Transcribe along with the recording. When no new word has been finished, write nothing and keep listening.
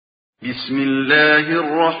بسم الله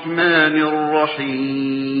الرحمن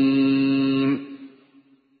الرحيم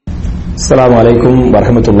السلام عليكم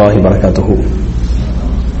ورحمة الله وبركاته.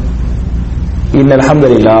 إن الحمد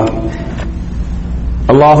لله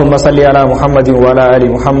اللهم صل على محمد وعلى آل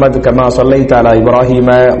محمد كما صليت على إبراهيم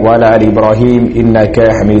وعلى آل إبراهيم إنك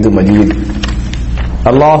حميد مجيد.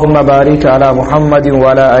 اللهم بارك على محمد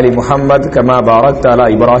وعلى آل محمد كما باركت على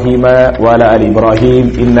إبراهيم وعلى آل إبراهيم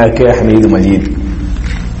إنك حميد مجيد.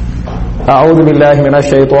 أعوذ بالله من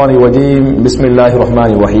الشيطان الرجيم. بسم الله الرحمن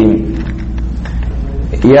الرحيم.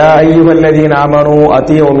 يا أيها الذين آمنوا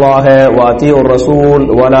أطيعوا الله وأطيعوا الرسول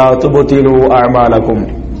ولا تبطلوا أعمالكم.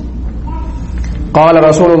 قال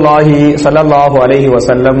رسول الله صلى الله عليه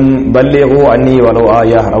وسلم بلغوا عني ولو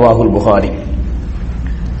آية. رواه البخاري.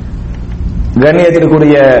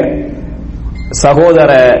 கண்ணியத்திற்குரிய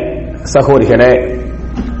சகோதர சகோதரிகளே,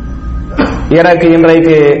 எனக்கு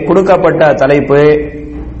இன்றைக்கு கொடுக்கப்பட்ட தலைப்பு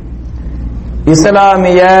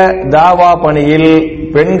இஸ்லாமிய தாவா பணியில்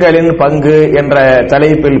பெண்களின் பங்கு என்ற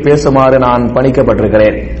தலைப்பில் பேசுமாறு நான்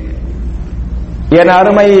பணிக்கப்பட்டிருக்கிறேன். என்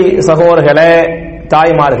அருமை சகோதரர்களே,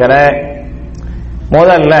 தாய்மார்களே,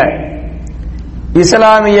 முதல்ல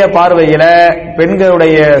இஸ்லாமிய பார்வையில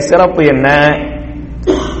பெண்களுடைய சிறப்பு என்ன,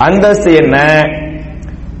 அந்தஸ்து என்ன,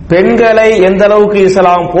 பெண்களை எந்த அளவுக்கு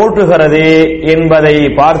இஸ்லாம் போற்றுகிறது என்பதை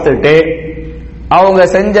பார்த்துட்டு அவங்க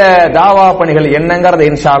செஞ்ச தாவா பணிகள் என்னங்கறத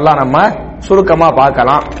இன்ஷா அல்லாஹ் நம்ம சுருக்கமா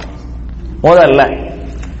பார்க்கலாம். முதல்ல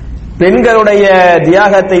பெண்களுடைய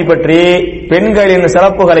தியாகத்தை பற்றி, பெண்களின்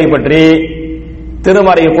சிறப்புகளை பற்றி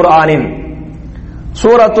திருமறை குர்ஆனின்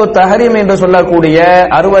சூரத்து தஹரீம் என்று சொல்லக்கூடிய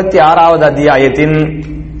 66வது அத்தியாயத்தின்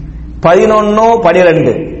 11,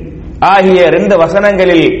 12 ஆகிய 2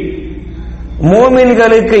 வசனங்களில்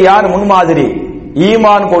மூமின்களுக்கு யார் முன்மாதிரி,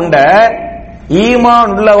 ஈமான் கொண்ட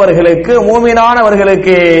ஈமான் உள்ளவர்களுக்கு,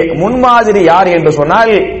 மூமினானவர்களுக்கு முன்மாதிரி யார் என்று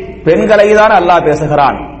சொன்னால் பெண்களை தான் அல்லாஹ்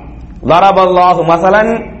பேசுகிறான். லரபல்லாஹு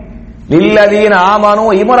மஸலன் லில்லதீன ஆமனு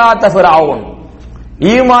இம்ராத்த ஃபிரௌன்.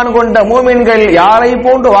 ஈமான் கொண்ட மூமின்கள் யாரை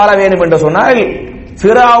போன்று வாழ வேண்டும் என்று சொன்னால்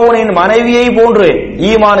ஃபிரௌனின் மனைவியை போன்று.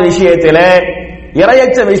 ஈமான் விஷயத்திலே,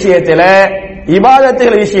 இறையச்ச விஷயத்திலே,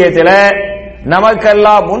 இபாதத்துகள் விஷயத்திலே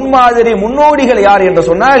நமக்கெல்லாம் முன்மாதிரி, முன்னோடிகள் யார் என்று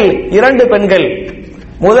சொன்னால் 2 பெண்கள்.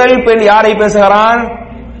 முதல் பெண் யாரை பேசுகிறான்?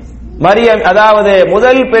 மரியம். அதாவது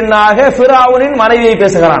முதல் பெண்ணாக ஃபிரௌனின் மனைவியை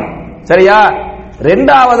பேசுகிறான். சரியா?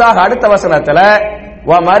 இரண்டாவதாக அடுத்த வசனத்துல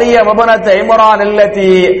வ மரியம் இப்னத் இம்ரான்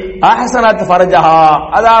அல்லதி அஹ்ஸனத் ஃபர்ஜஹா,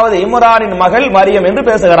 அதாவது இம்ரானின் மகள் மரியம் என்று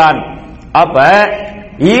பேசுகிறான். அப்ப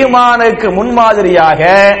ஈமானுக்கு முன்மாதிரியாக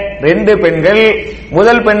 2 பெண்கள்.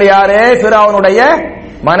 முதல் பெண் யாரு? ஃபிரௌனுடைய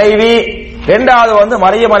மனைவி. இரண்டாவது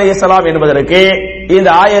மரியம் அலைஹிஸ்ஸலாம் என்பதற்கு இந்த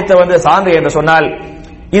ஆயத்தை சான்று என்று சொன்னால்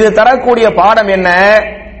இது தரக்கூடிய பாடம் என்ன?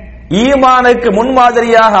 ஈமானுக்கு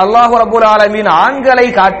முன்மாதிரியாக அல்லாஹ் ரப்பல் ஆலமீன் ஆண்களை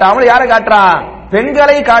காட்டாமல் யாரை காட்டுறான்?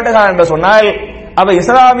 பெண்களை காட்டுகிறான் என்று சொன்னால் அவ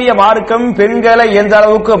இஸ்லாமிய மார்க்கம் பெண்களை எந்த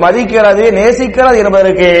அளவுக்கு மதிக்கிறது, நேசிக்கிறது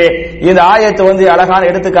என்பதற்கு இந்த ஆயத்து அழகான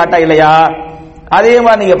எடுத்துக்காட்டா இல்லையா? அதே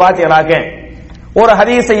மாதிரி நீங்க பாத்தீங்கன்னாக்க ஒரு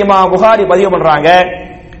ஹதீஸை இமாம் புகாரி பதிவு பண்றாங்க.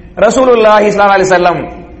 ரசூலுல்லாஹி ஸல்லல்லாஹு அலைஹி வஸல்லம்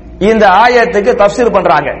இந்த ஆயத்துக்கு தஃப்சீர்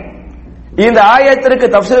பண்றாங்க. இந்த ஆயத்திற்கு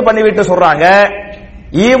தஃப்சீர் பண்ணிவிட்டு சொல்றாங்க,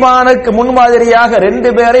 ஈமானுக்கு முன்மாதிரியாக 2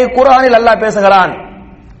 பேரை குர்ஆனில் அல்லாஹ் பேசுகிறான்.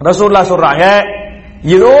 ரசூலுல்லாஹ் சொல்றாங்க,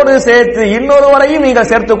 இதோடு சேர்த்து இன்னொருவரையும் நீங்கள்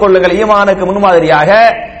சேர்த்துக் கொள்ளுங்கள், ஈமானுக்கு முன்மாதிரியாக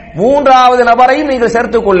 3வது நபரையும் நீங்கள்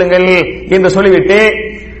சேர்த்துக் கொள்ளுங்கள் என்று சொல்லிவிட்டு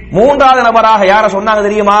 3வது நபராக யார சொன்னாங்க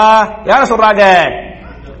தெரியுமா? யார சொல்றாங்க?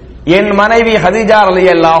 என் மனைவி ஹதீஜா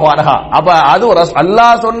ரலியல்லாஹு அன்ஹா. அப்ப அது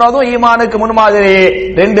அல்லாஹ் சொன்னதும் ஈமானுக்கு முன்மாதிரி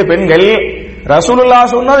 2 பெண்கள்,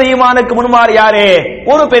 ரசூலுல்லாஹ் சொன்னது ஈமானுக்கு முன்மாதிரி யாரு?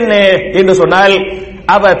 ஒரு பெண்ணு என்று சொன்னால்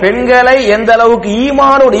அப்ப பெண்களை எந்த அளவுக்கு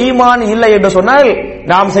ஈமானோடு ஈமான் இல்லை என்று சொன்னால்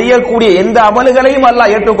நாம் செய்யக்கூடிய எந்த அமல்களையும்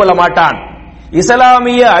அல்லாஹ் ஏற்றுக்கொள்ள மாட்டான்.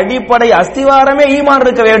 இஸ்லாமிய அடிப்படை அஸ்திவாரமே ஈமான்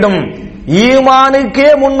இருக்க வேண்டும். ஈமானுக்கே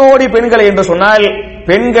முன்னோடி பெண்கள் என்று சொன்னால்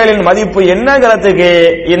பெண்களின் மதிப்பு என்னங்கிறதுக்கு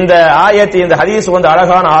இந்த ஆயத்து, இந்த ஹதீஸ்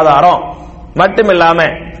அழகான ஆதாரம். மட்டுமில்லாம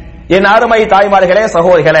என் அருமை தாய்மார்களே,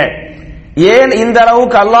 சகோதரிகளே, ஏன் இந்த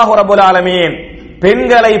அளவுக்கு அல்லாஹ் ரப்பல் ஆலமீன்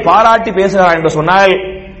பெண்களை பாராட்டி பேசுகிறார் என்று சொன்னால்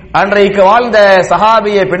அன்றைக்கு வாழ்ந்த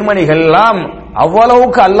சஹாபிய பெண்மணிகள் எல்லாம்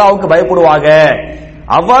அவ்வளவுக்கு அல்லாஹ்வுக்கு பயப்படுவாங்க,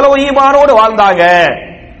 அவ்வளவு ஈமானோடு வாழ்ந்தாங்க.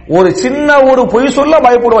 ஒரு சின்ன ஒரு பொய் சொல்ல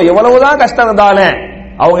பயப்படுவோம். எவ்வளவுதான் கஷ்டம் இருந்தாலும்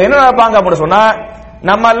அவங்க என்ன நினைப்பாங்க அப்படின்னு சொன்னா,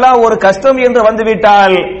 நம்ம எல்லாம் ஒரு கஷ்டம் என்று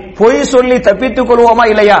வந்துவிட்டால் பொய் சொல்லி தப்பித்துக் கொள்வோமா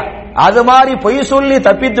இல்லையா? அது மாதிரி பொய் சொல்லி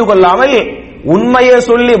தப்பித்துக் கொள்ளாமல் உண்மையை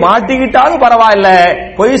சொல்லி மாட்டிக்கிட்டாலும் பரவாயில்ல,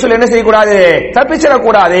 பொய் சொல்லி என்ன செய்யக்கூடாது?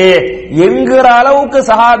 தப்பிச்சிடக்கூடாது என்கிற அளவுக்கு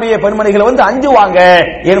சஹாபிய பெண்மணிகள் அஞ்சுவாங்க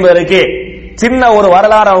என்பதற்கு சின்ன ஒரு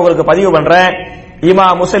வரலாறு அவங்களுக்கு பதிவு பண்றேன்.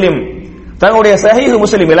 இமாம் முஸ்லிம் தன்னுடைய சஹீஹ்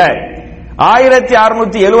முஸ்லிமில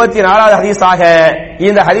 1674வது ஹதீஸாக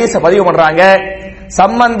இந்த ஹதீஸை பதிவு பண்றாங்க.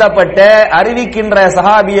 சம்பந்தப்பட்ட அறிவிக்கின்ற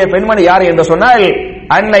சஹாபிய பெண்மணி யார் என்று சொன்னால்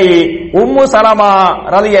அன்னை உம்மு சலமா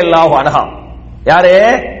ரலியல்லாஹு அன்ஹா. யாரே?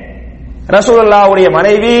 ரசூலுல்லாஹ்வுடைய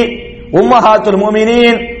மனைவி உம்மஹாத்துல்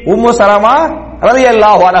முஃமினீன் உம்மு சலமா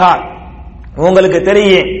ரலியல்லாஹு அன்ஹா. உங்களுக்கு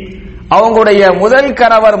தெரியும் அவங்களுடைய முதல்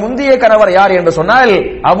கணவர் முந்திய கணவர் யார் என்று சொன்னால்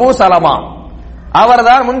அபூ சலமா.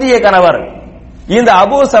 அவர்தான் முந்திய கணவர். இந்த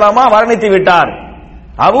அபூ சலமா மரணித்து விட்டார்.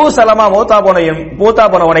 அபூ சலமா மூத்தா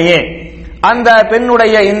போன உடனே அந்த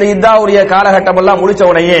பெண்ணுடைய இந்த இத்தாவுடைய காலகட்டம் எல்லாம் முடிச்ச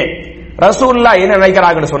உடனே ரசூலுல்லாஹ் என்ன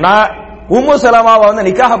நினைக்கிறாங்கன்னு சொன்னா உம்மு சலமாவை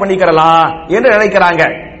நிக்காஹ் பண்ணிக்கிறலாம் என்று நினைக்கிறாங்க.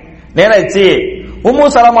 நினைச்சு உம்மு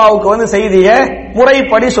சலமாவுக்கு செய்தியை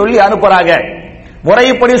முறைப்படி சொல்லி அனுப்புறாங்க.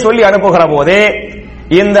 முறைப்படி சொல்லி அனுப்புகிற போது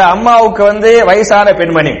இந்த அம்மாவுக்கு வயசான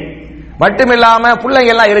பெண்மணி மட்டுமில்லாம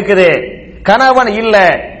பிள்ளைங்க எல்லாம் இருக்குது, கணவன் இல்ல.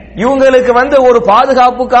 இவங்களுக்கு ஒரு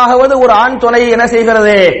பாதுகாப்புக்காக ஒரு ஆண் துணை என்ன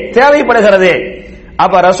செய்கிறது, தேவைப்படுகிறது.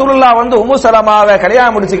 அப்ப ரசூலுல்லாஹ் உம்மு சலமாவை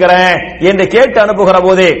கல்யாணம் முடிச்சுக்கிறேன் என்று கேட்டு அனுப்புகிற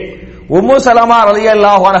போது உம்மு சலமா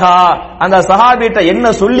ரலியல்லாஹு அன்ஹா அந்த சஹாபிட்ட என்ன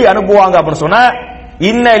சொல்லி அனுப்புவாங்க அப்படின்னு சொன்னா,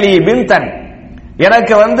 இன்னலி பின்தன்,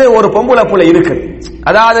 எனக்கு ஒரு பொம்பளை புள்ள இருக்கு.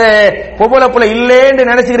 அதாவது பொம்பளை புள்ள இல்லேன்னு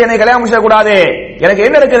நினைச்சுக்கிட்டு என்னை கல்யாணம் முடிச்சிட கூடாது. எனக்கு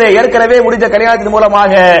என்ன இருக்குது, ஏற்கனவே முடிஞ்ச கல்யாணத்தின்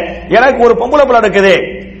மூலமாக எனக்கு ஒரு பொம்பளை புள்ள இருக்குது.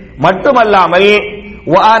 மட்டுமல்லாமல்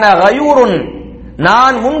வான கயூருன்,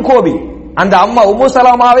 நான் முன்கோபி. அந்த அம்மா உம்மு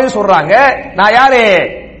சலமாவே சொல்றாங்க, நான் யாரு,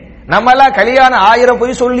 நம்ம எல்லாம் கல்யாணம் 1000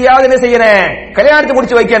 போய் சொல்லியாவது என்ன செய்யணும், கல்யாணத்தை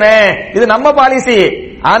முடிச்சு வைக்கணும், இது நம்ம பாலிசி.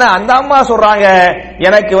 ஆனா அந்த அம்மா சொல்றாங்க,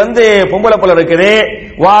 எனக்கு பொம்பளை புள்ள இருக்குது,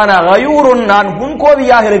 வான கயூருன், நான்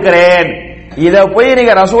முன்கோபியாக இருக்கிறேன். இத போய்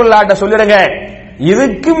நீங்க ரசூலுல்லாஹ்ட்ட சொல்லிடுங்க.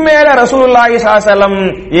 இதுக்கு மேல ரசூலுல்லாஹி ஸல்லல்லாஹு அலைஹி வஸல்லம்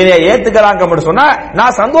இதை ஏத்துக்கறாங்க அப்படி சொன்னா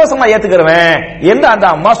நான் சந்தோஷமா ஏத்துக்கிறேன் என்று அந்த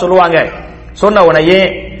அம்மா சொல்லுவாங்க. சொன்ன உடனே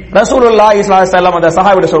ரசூலுல்லாஹி ஸல்லல்லாஹு அலைஹி வஸல்லம் அந்த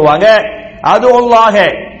சஹாபிட்ட சொல்லுவாங்க, அதுல்லாஹ்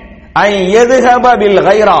ஐ யذهب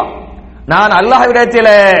بالغيرة, நான்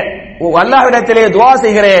அல்லாஹ்விடத்திலே துஆ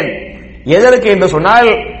செய்கிறேன். எதற்கு என்று சொன்னால்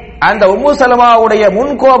அந்த உம்மு சலமாவுடைய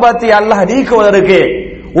முன்கோபத்தை அல்லாஹ் நீக்குவதற்கு,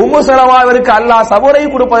 உம்மு சலமாவிற்கு அல்லாஹ் சபரை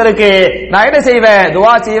கொடுப்பதற்கு நான் என்ன செய்வேன்,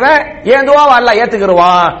 துஆ செய்வேன். ஏன் துஆவை அல்லாஹ்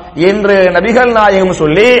ஏத்துக்குவான் என்று நபிகள் நாயகம்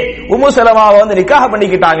சொல்லி உம்மு சலமாவை நிக்காஹ்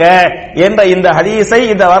பண்ணிக்கிட்டாங்க என்ற இந்த ஹதீஸை,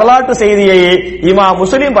 இந்த வரலாற்று செய்தியை இமாம்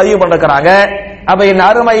முஸ்லிம் பதிவு பண்ணிருக்கிறாங்க. அப்ப என்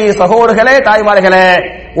அருமை சகோதரர்களே, தாய்மார்களே,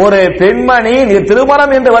 ஒரு பெண்மணி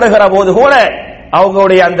திருமணம் என்று வருகிற போது கூட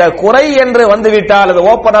அவங்களுடைய அந்த குறை என்று வந்துவிட்டால் அது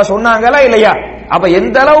ஓப்பனா சொன்னாங்களா இல்லையா? அப்ப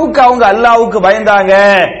எந்த அளவுக்கு அவங்க அல்லாஹ்வுக்கு பயந்தாங்க,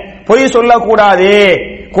 பொய் சொல்லக்கூடாது,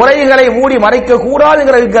 குறைகளை மூடி மறைக்க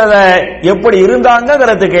கூடாதுங்கிறத எப்படி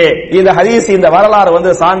இருந்தாங்கிறதுக்கு இந்த ஹதீஸ், இந்த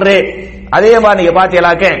வரலாறு சான்று. அதே மாதிரி நீங்க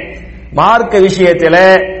பாத்தீங்களாக்க மார்க்க விஷயத்துல,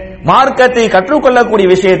 மார்க்கத்தை கற்றுக்கொள்ளக்கூடிய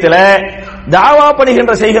விஷயத்துல, தாவா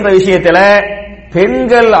பணிகின்ற செய்கின்ற விஷயத்துல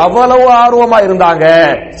பெண்கள் அவ்வளவு ஆர்வமா இருந்தாங்க.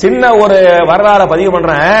 சின்ன ஒரு வரலாறு பதிவு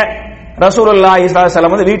பண்றேன். ரசூலுல்லாஹி ஸல்லல்லாஹு அலைஹி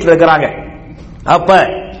வஸல்லம் வீட்டுல இருக்கிறாங்க. அப்ப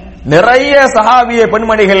நிறைய சஹாபிய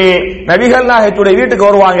பெண்மணிகள் நபிகள் நாயகத்துடைய வீட்டுக்கு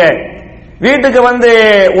வருவாங்க. வீட்டுக்கு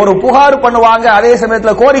ஒரு புகார் பண்ணுவாங்க. அதே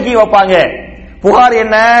சமயத்துல கோரிக்கை வைப்பாங்க. புகார்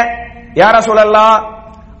என்ன, யா ரசூலல்லாஹ்,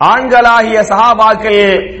 ஆண்களாகிய சஹாபாக்கள்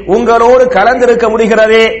உங்களோடு கலந்திருக்க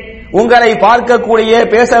முடிகிறது, உங்களை பார்க்கக்கூடிய,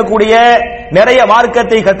 பேசக்கூடிய, நிறைய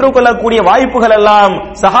மார்க்கத்தை கற்றுக்கொள்ளக்கூடிய வாய்ப்புகள் எல்லாம்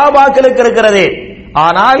சஹாபாக்களுக்கு இருக்கிறது.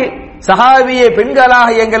 ஆனால் சஹாபிய பெண்களாக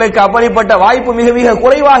எங்களுக்கு அப்படிப்பட்ட வாய்ப்பு மிக மிக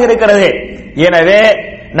குறைவாக இருக்கிறது. எனவே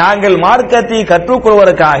நாங்கள் மார்க்கத்தை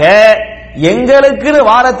கற்றுக்கொள்வதற்காக எங்களுக்கு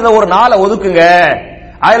வாரத்துல ஒரு நாளை ஒதுக்குங்க,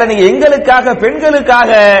 அதுல நீங்க எங்களுக்காக,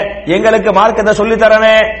 பெண்களுக்காக எங்களுக்கு மார்க்கத்தை சொல்லி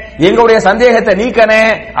தரணும், எங்களுடைய சந்தேகத்தை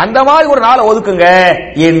நீக்கணும், அந்த மாதிரி ஒரு நாளை ஒதுக்குங்க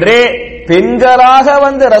என்று பெண்களாக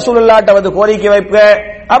ரசூலுல்லாஹ்ட்ட கோரிக்கை வைப்ப.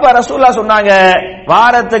 அப்ப ரசூலுல்லாஹ் சொன்னாங்க,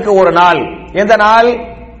 வாரத்துக்கு ஒரு நாள். எந்த நாள்,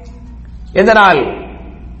 எந்த நாள்?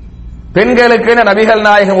 பெண்களுக்கு நபிகள்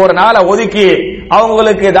நாயகம் ஒரு நாளை ஒதுக்கி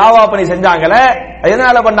அவங்களுக்கு தாவா பண்ணி செஞ்சாங்களே,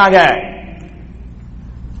 எதனால பண்ணாங்க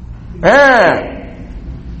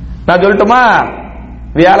நான் சொல்லட்டுமா?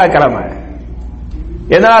 வியாழக்கிழமை.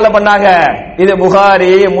 எதனால பண்ணாங்க? இது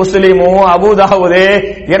புகாரி, முஸ்லிமு, அபூதாவுது,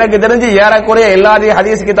 எனக்கு தெரிஞ்சு ஏறக்குறைய எல்லாரையும்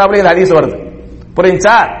ஹதீஸ் கிதாப்லயும் ஹதீஸ் வருது.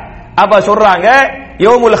 புரிஞ்சா? அப்ப சொல்றாங்க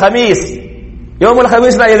யோமுல் ஹமீஸ். யோமுல்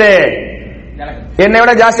ஹமீஸ் தான் இது, என்னை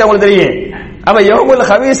விட ஜாஸ்தி உங்களுக்கு தெரியும். அப்ப யோமுல்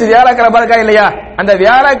ஹமீஸ் வியாழக்கிழமை இருக்கா இல்லையா? அந்த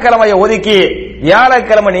வியாழக்கிழமையை ஒதுக்கி,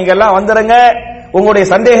 வியாழக்கிழமை நீங்க எல்லாம் வந்துருங்க, உங்களுடைய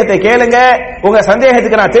சந்தேகத்தை கேளுங்க, உங்க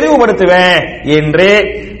சந்தேகத்துக்கு நான் தெளிவுபடுத்துவேன் என்று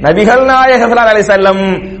நபிகள் நாயகம் ஸல்லல்லாஹு அலைஹி வஸல்லம்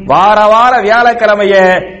வார வார வியாழக்கிழமைய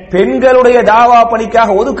பெண்களுடைய தாவா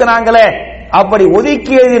பணிக்காக ஒதுக்குனாங்களே. அப்படி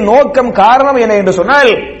ஒதுக்கியதின் நோக்கம், காரணம் என்ன என்று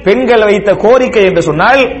சொன்னால், பெண்கள் வைத்த கோரிக்கை என்று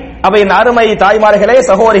சொன்னால், அப்ப என் அருமை தாய்மார்களே,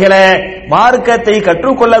 சகோதரிகளே, மார்க்கத்தை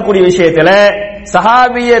கற்றுக்கொள்ளக்கூடிய விஷயத்துல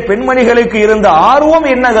சஹாபிய பெண்மணிகளுக்கு இருந்த ஆர்வம்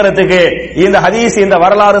என்னங்கிறதுக்கு இந்த ஹதீஸ், இந்த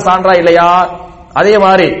வரலாறு சான்றா இல்லையா? அதே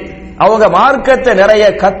மாதிரி அவங்க மார்க்கத்தை நிறைய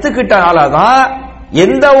கத்துக்கிட்டனாலதான்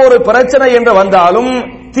எந்த ஒரு பிரச்சனை என்று வந்தாலும்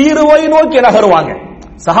தீர்வை நோக்கி நகருவாங்க.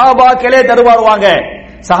 சஹாபாக்களே தருமாறுவாங்க.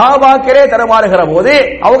 சஹாபாக்களே தருமாறுகிற போது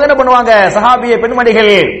அவங்க என்ன பண்ணுவாங்க? சஹாபிய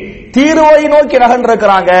பெண்மணிகள் தீர்வை நோக்கி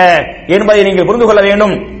நகர்ந்திருக்கிறாங்க என்பதை நீங்கள் புரிந்து கொள்ள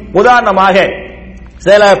வேண்டும். உதாரணமாக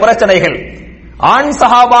சில பிரச்சனைகள் ஆண்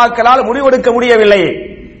சஹாபாக்களால் முடிவெடுக்க முடியவில்லை,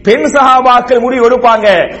 பெண் சஹாபாக்கள் முடிவு எடுப்பாங்க.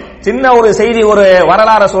 சின்ன ஒரு செய்தி, ஒரு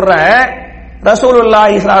வரலாறு சொல்ற.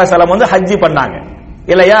 ரசூலுல்லாஹி ஸல்லல்லாஹு அலைஹி வஸல்லம் வந்து ஹஜ் பண்ணாங்க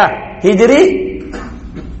இல்லையா?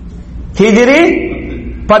 ஹிஜ்ரி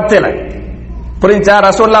 10ல புரிஞ்சா?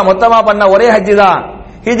 ரசூலுல்லாஹ் மொத்தமா பண்ண ஒரே ஹஜ் தான்.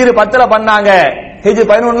 ஹிஜ்ரி 10ல பண்ணாங்க. ஹிஜ்ரி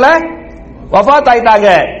 11ல வஃபாத் ஆயிட்டாங்க.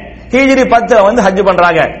 ஹிஜ்ரி 10ல வந்து ஹஜ்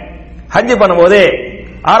பண்றாங்க. ஹஜ் பண்ணும்போது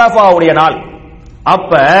அரஃபாவுடைய நாள்.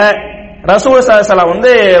 அப்ப ரசூல் ஸல்லல்லாஹு அலைஹி வஸல்லம்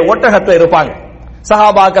வந்து ஒட்டகத்துல இருப்பாங்க.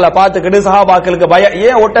 சஹாபாக்களை பார்த்துக்கிட்டு சஹாபாக்களுக்கு பயம்.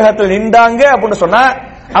 ஏன் ஒட்டகத்தில் நின்றாங்க அப்படின்னு சொன்னா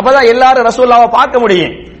அப்பதான் எல்லாரும் ரசூலுல்லாஹ்வை பார்க்க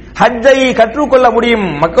முடியும், ஹஜ்ஜை கற்றுக்கொள்ள முடியும்.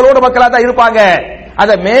 மக்களோடு மக்களா தான் இருப்பாங்க.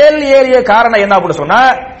 அத மேல் ஏறிய காரணம் என்ன அப்படின்னு சொன்னா,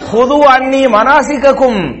 ஹுது அன்னி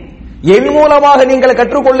மனாசிகக்கும், என் மூலமாக நீங்கள்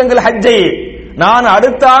கற்றுக்கொள்ளுங்கள் ஹஜ்ஜை. நான்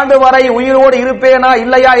அடுத்த ஆண்டு வரை உயிரோடு இருப்பேனா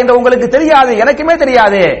இல்லையா என்று உங்களுக்கு தெரியாது, எனக்குமே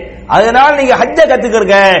தெரியாது. அதனால் நீங்க ஹஜ்ஜை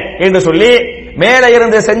கத்துக்கிறீங்க என்று சொல்லி மேல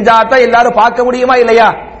இருந்து செஞ்சாதான் எல்லாரும் பார்க்க முடியுமா இல்லையா,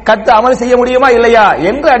 கத்து அமல் செய்ய முடியுமா இல்லையா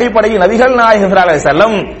என்ற அடிப்படையில் நபிகள் நாயகம் ஸல்லல்லாஹு அலைஹி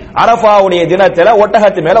வஸல்லம் அரஃபாவுடைய தினத்துல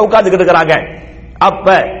ஒட்டகத்து மேல உட்கார்ந்துகிட்டு இருக்காங்க. அப்ப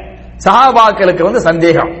சஹாபாக்களுக்கு வந்து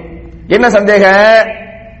சந்தேகம். என்ன சந்தேகம்?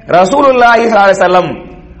 ரசூலுல்லாஹி ஸல்லல்லாஹு அலைஹி வஸல்லம்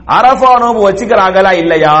அரஃபா நோன்பு வச்சுக்கிறாங்களா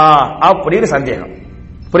இல்லையா அப்படின்னு சந்தேகம்.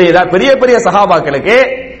 புரியுதா? பெரிய பெரிய சஹாபாக்களுக்கு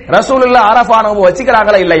ரசூலுல்லாஹ் அரஃபா நோன்பு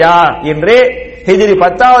வச்சுக்கிறாங்களா இல்லையா என்று ஹிஜ்ரி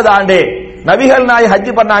 10வது ஆண்டு நபிகள் நாயகம்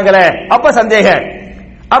ஹஜ் பண்ணாங்களே, அப்ப சந்தேகம்.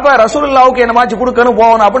 அப்ப ரசூலுல்லாஹ்வுக்கு என்னமாச்சு கொடுக்கணும்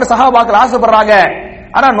போகணும் அப்படின்னு சஹாபாக்கள் ஆசைப்படுறாங்க.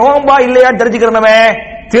 ஆனா நோன்பா இல்லையான்னு தெரிஞ்சுக்கிறனமே,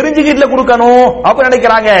 தெரிஞ்சுக்கிட்டுல கொடுக்கணும் அப்ப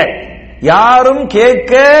நினைக்கிறாங்க. யாரும்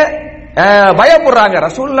கேட்க பயப்படுறாங்க.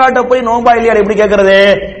 ரசூலுல்லாஹ்ட்ட போய் நோன்பா இல்லையா எப்படி கேட்கறது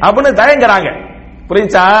அப்படின்னு தயங்குறாங்க.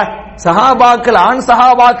 புரிஞ்சா? சஹாபாக்கள், ஆண்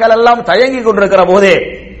சஹாபாக்கள் எல்லாம் தயங்கி கொண்டிருக்கிற போது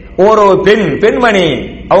ஒரு பெண்மணி,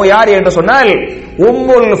 அவங்க யார் என்று சொன்னால்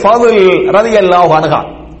உம்முல் ஃபதுல் ரலியல்லாஹு அன்ஹா.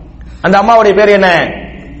 அந்த அம்மாவுடைய பேர் என்ன?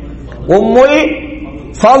 உம்முல்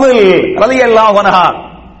ஃபதுல் ரலியல்லாஹு அன்ஹா.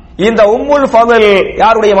 இந்த உம்முல் ஃபதுல்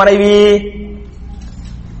யாருடைய மனைவி?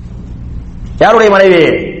 யாருடைய மனைவி?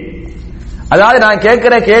 அதாவது நான்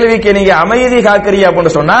கேட்கிற கேள்விக்கு நீங்க அமைதி காக்கிறீங்க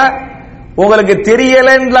அப்படின்னு சொன்னா உங்களுக்கு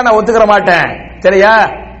தெரியலன்னு நான் ஒத்துக்கிற மாட்டேன். சரியா?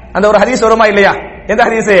 அந்த ஒரு ஹதீஸ் வருமா இல்லையா? எந்த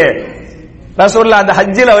ஹதீஸ்? ரசூலுல்லாஹ் அந்த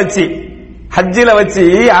ஹஜ்ஜில வச்சு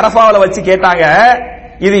அரஃபாவுல வச்சு கேட்டாங்க,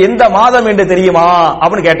 இது எந்த மாதம் என்று தெரியுமா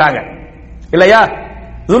அப்படின்னு கேட்டாங்க இல்லையா?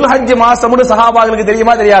 துல்ஹஜ் மாசம்னு சஹாபாக்களுக்கு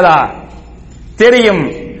தெரியுமா தெரியாதா? தெரியும்.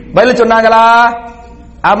 பதில் சொன்னாங்களா?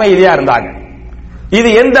 அமைதியா இருந்தாங்க. இது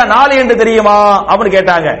எந்த நாள் என்று தெரியுமா அப்படின்னு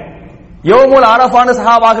கேட்டாங்க. யௌமுல் அரஃபான்னு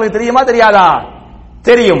சஹாபாக்களுக்கு தெரியுமா தெரியாதா?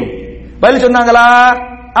 தெரியும். பதில் சொன்னாங்களா?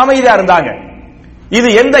 அமைதியா இருந்தாங்க. இது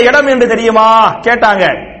எந்த இடம் என்று தெரியுமா கேட்டாங்க.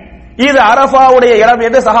 இது அரஃபாவுடைய இடம்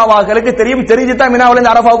என்று சஹாபாக்களுக்கு தெரியும். தெரிஞ்சுதான் மினாவுல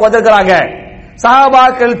இருந்து அரஃபாவுக்கு வந்திருக்கிறாங்க.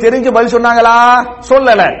 சஹாபாக்கள் தெரிஞ்சு பதில் சொன்னாங்களா?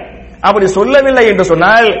 சொல்லல. அப்படி சொல்லவில்லை என்று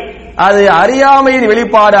சொன்னால் அது அறியாமையின்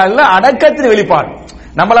வெளிப்பாடு அல்ல, அடக்கத்தின் வெளிப்பாடு.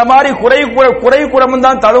 நம்மள மாதிரி குறை குடமும்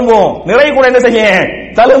தான் தழும்பும், நிறை கூட என்ன செய்ய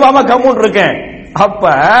தழுவாம கம்முன்னு இருக்கேன்.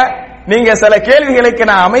 அப்ப நீங்க சில கேள்விகளுக்கு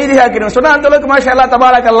நான் அமைதியாக்கிறேன்னு சொன்னா அந்த அளவுக்கு மாஷா அல்லாஹ்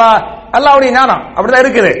தபாரக் அல்லாஹ், அல்லாஹ்வுடைய ஞானம் அப்படிதான்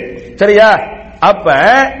இருக்குது. சரியா? அப்ப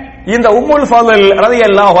இந்த உம்முல் ஃபதுல்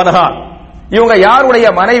ரலியல்லாஹு அன்ஹா இவங்க யாருடைய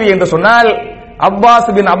மனைவி என்று சொன்னால் அப்பாஸ்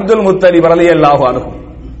பின் அப்துல் முத்தலிப் ரலியல்லாஹு அன்ஹு.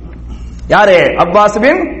 யாரு? அப்பாஸ்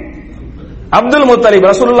பின் அப்துல் முத்தலிப்,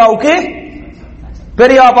 ரசூலுல்லாஹ்வுக்கு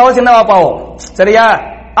பெரிய பாவோ சின்ன பாவோ? சரியா?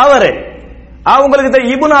 அவரு அவங்களுக்கு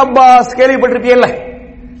இப்னு அப்பாஸ் கேள்விப்பட்டிருப்பீங்கல்ல?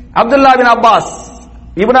 Abdullah bin Abbas,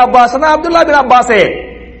 Ibn Abbas Abdullah bin அப்பாஸே.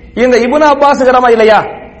 இந்த இப்னு அப்பாஸ் கிரமா இல்லையா?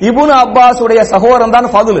 இப்னு அப்பாஸ் உடைய சகோதரன் தான்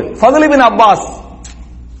ஃபதுல் பின் அப்பாஸ்.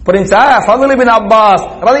 புரிஞ்சா? ஃபதுல் பின் அப்பாஸ்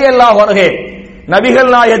ரலியல்லாஹு அன்ஹு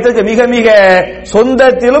நபிகள் நாயகத்துக்கு மிக மிக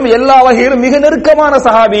சொந்தத்திலும் எல்லா வகையிலும் மிக நெருக்கமான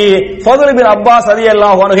சஹாபி ஃபதுல் பின் அப்பாஸ்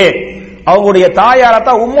ரலியல்லாஹு அன்ஹு. அவங்களுடைய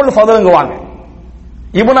தாயாரத்தான் உம்முல் ஃபதுல்ங்குவாங்க.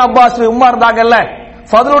 இப்னு அப்பாஸ் உம்மா இருந்தாங்கல்ல,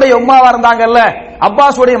 ஃபதுலுடைய உம்மாவா இருந்தாங்கல்ல,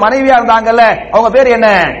 அப்பாஸுடைய மனைவியா இருந்தாங்கல்ல, அவங்க பேர் என்ன?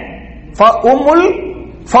 உம்முல்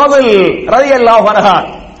ஃபதுல் ரலியல்லாஹு அன்ஹா.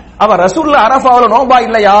 அவ ரசூலுல்லாஹ் அரஃபாவுல நோன்பா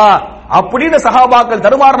இல்லையா அப்படின்னு சஹாபாக்கள்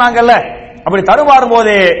தருமாறினாங்கல்ல. அப்படி தருமாறும்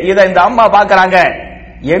போது இத இந்த அம்மா பாக்குறாங்க,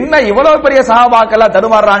 என்ன இவ்வளவு பெரிய சஹாபாக்கள்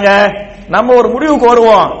தருமாறுறாங்க, நம்ம ஒரு முடிவுக்கு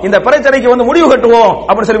வருவோம், இந்த பிரச்சனைக்கு வந்து முடிவு கட்டுவோம்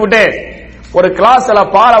அப்படின்னு சொல்லிவிட்டு ஒரு கிளாஸ்ல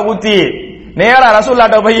பாலை ஊத்தி நேரா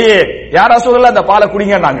ரசூலுல்லாஹ்ட்ட போய் யா ரசூலுல்லாஹ் இந்த பாலை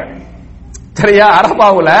குடிங்கன்னாங்க. சரியா?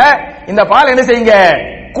 அரபாவுல இந்த பால் என்ன செய்யுங்க,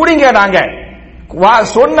 குடிங்க நாங்க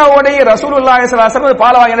சொன்ன உடனே ரசூலுல்லாஹி ஸல்லல்லாஹு அலைஹி வஸல்லம்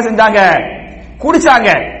பாலை வாங்கி என்ன செஞ்சாங்க,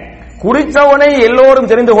 குடிச்சாங்க. குடிச்ச உடனே எல்லோரும்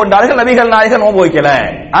தெரிந்து கொண்டார்கள் நபிகள் நாயகம் நோன்பு வைக்கல,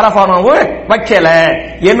 அரஃபா நோன்பு வைக்கல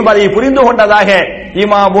என்பதை புரிந்து கொண்டதாக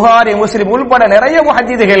இமாம் புகாரி முஸ்லிம் உள்பட நிறைய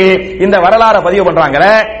முஹத்திதுகள் இந்த வரலாறு பதிவு பண்றாங்க.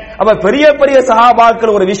 அப்ப பெரிய பெரிய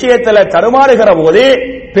சஹாபாக்கள் ஒரு விஷயத்துல தடுமாறுகிற போது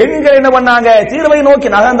பெண்கள் என்ன பண்ணாங்க, தீர்வை நோக்கி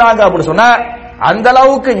நகர்ந்தாங்க அப்படின்னு சொன்னா அந்த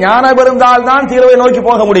அளவுக்கு ஞானம் இருந்தால் தான் தீர்வை நோக்கி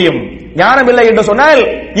போக முடியும். ஞானம் இல்லை என்று சொன்னால்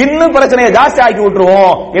இன்னும் பிரச்சனையை ஜாஸ்தி ஆக்கி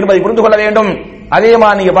விட்டுருவோம் என்பதை புரிந்து கொள்ள வேண்டும். அதே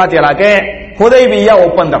மாதிரி நீங்க பாத்தீங்களாக்க ஹுதைபியா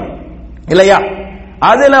ஒப்பந்தம் இல்லையா,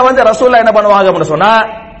 அதுல ரசூலுல்லாஹ் என்ன பண்ணுவாங்க அப்படின்னு சொன்னா,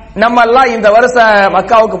 நம்ம எல்லாம் இந்த வருஷம்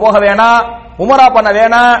மக்காவுக்கு போக வேணாம், உமரா பண்ண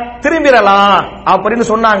வேணாம், திரும்பிடலாம் அப்படின்னு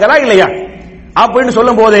சொன்னாங்களா இல்லையா? அப்படின்னு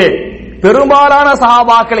சொல்லும் போது பெரும்பாலான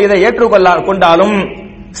சஹாபாக்கள் இதை ஏற்றுக்கொண்டாலும்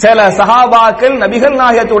சில சஹாபாக்கள் நபிகள்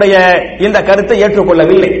நாயகத்துடைய இந்த கருத்தை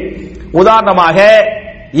ஏற்றுக்கொள்ளவில்லை. உதாரணமாக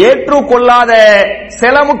ஏற்றுக்கொள்ளாத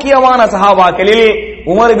சில முக்கியமான சஹாபாக்களில்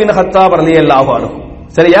உமர் பின் கத்தாப் ரலியல்லாஹு அன்ஹு.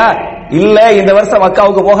 சரியா? இல்ல இந்த வருஷம்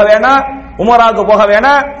மக்காவுக்கு போக வேணாம், உமராவுக்கு போக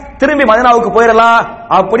வேணாம், திரும்பி மதீனாவுக்கு போயிடலாம்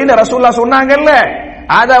அப்படின்னு ரசூலுல்லாஹ் சொன்னாங்கல்ல,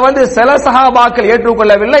 அத சில சஹாபாக்கள்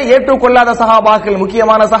ஏற்றுக்கொள்ளவில்லை. ஏற்றுக்கொள்ளாத சஹாபாக்கள்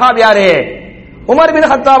முக்கியமான சஹாபி யாரு? உமர்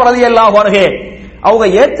பின் கத்தாப் ரலியல்லாஹு அன்ஹு. அவங்க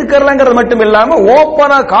ஏத்துக்கறலங்கிறது மட்டும் இல்லாம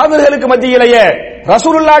ஓப்பனா காவிர்களுக்கு மத்தியிலேயே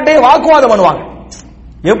ரசூலுல்லாஹ்ட்டே வாக்குவாதம் பண்ணுவாங்க.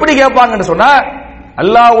 எப்படி கேட்பாங்கன்னு சொன்னா,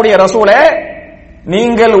 அல்லாஹ்வுடைய ரசூலே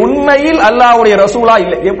நீங்கள் உண்மையில் அல்லாஹ்வுடைய ரசூலா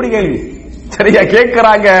இல்ல. எப்படி கேள்வி? சரியா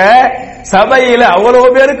கேட்கிறாங்க சபையில அவ்வளவு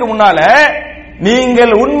பேருக்கு முன்னால,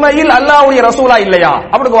 நீங்கள் உண்மையில் அல்லாஹ்வுடைய ரசூலா இல்லையா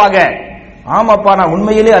அப்படிங்குவாங்க. ஆமாப்பா நான்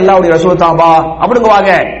உண்மையிலே அல்லாஹ்வுடைய ரசூல் தான்பா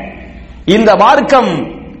அப்படிங்குவாங்க. இந்த மார்க்கம்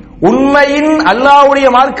உண்மையின் அல்லாஹ்வுடைய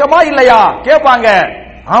மார்க்கமா இல்லையா கேட்பாங்க.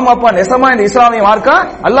 ஆமாப்பா நிசமா இந்த இஸ்லாமிய மார்க்கம்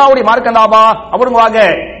அல்லாஹ்வுடைய மார்க்கம் தான்பா அப்படிங்குவாங்க.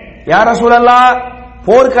 யா ரசூலல்லாஹ்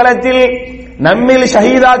போர்க்களத்தில் நம்மில்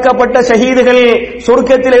ஷஹீதாக்கப்பட்ட ஷஹீதுகள்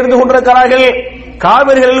சொர்க்கத்தில் இருந்து கொண்டிருக்கிறார்கள்,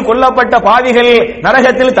 காவிர்களில் கொல்லப்பட்ட பாவிகள்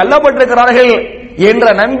நரகத்தில் தள்ளப்பட்டிருக்கிறார்கள் என்ற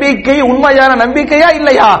நம்பிக்கை உண்மையான நம்பிக்கையா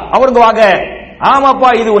இல்லையா அப்படிங்குவாங்க. ஆமாப்பா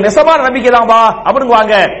இது நெசமான நம்பிக்கை தான்பா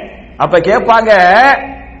அப்படிங்குவாங்க. அப்ப கேட்பாங்க,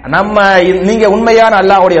 நம்ம நீங்க உண்மையான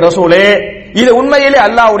அல்லாஹ்வுடைய ரசூலே, இது உண்மையிலே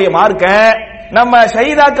அல்லாஹ்வுடைய மார்க்கம், நம்ம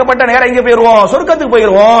ஷஹீதாக்கப்பட்ட நேரம் எங்க போயிருவோம், சொர்க்கத்துக்கு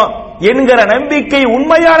போயிருவோம் என்கிற நம்பிக்கை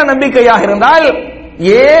உண்மையான நம்பிக்கையாக இருந்தால்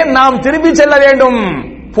ஏன் நாம் திரும்பி செல்ல வேண்டும்,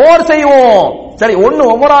 போர் செய்வோம். சரி ஒன்னு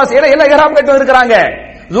உமரா செய்யற எல்லாம் இஹ்ராம் கட்டி வந்திருக்காங்க,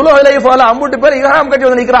 ஜுல்ஹுலைஃபால அம்புட்டு பேர் இஹ்ராம் கட்டி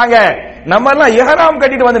வந்து நிக்கிறாங்க, நம்ம எல்லாம் இஹ்ராம்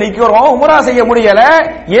கட்டிட்டு வந்து நிக்கிறோம், உமரா செய்ய முடியல,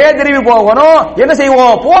 ஏன் திரும்பி போகணும், என்ன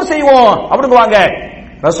செய்வோம், போர் செய்வோம் அப்படிங்குவாங்க.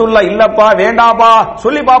 ரசூலுல்லாஹ் இல்லப்பா வேண்டாப்பா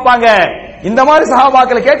சொல்லி பாப்பாங்க. இந்த மாதிரி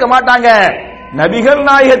சஹாபாக்களை கேட்க மாட்டாங்க. நபிகள்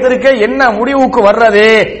நாயகத்திற்கு என்ன முடிவுக்கு வர்றது,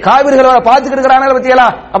 காவிர்களை பார்த்துக்கிட்டு இருக்கிறாங்க பத்தியலா,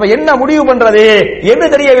 அப்ப என்ன முடிவு பண்றது என்று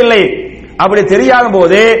தெரியவில்லை. அப்படி தெரியாத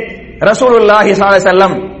போது ரசூலுல்லாஹி ஸல்லல்லாஹு அலைஹி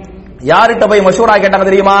வஸல்லம் யார்கிட்ட போய் மஷூரா கேட்டாங்க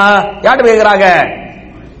தெரியுமா? யார்கிட்ட போய் கேக்குறாங்க?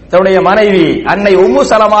 தன்னுடைய மனைவி அன்னை உம்மு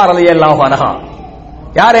சலமா ரலியல்லாஹு அன்ஹா.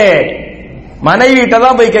 யாரு? மனைவிட்ட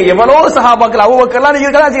தான் போய் எவ்வளவு சஹாபாக்கள் அபூபக்கர்லாம்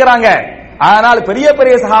இருக்கதான் செய்றாங்க. ஆனால் பெரிய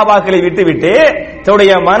பெரிய சஹாபாக்களை விட்டு விட்டு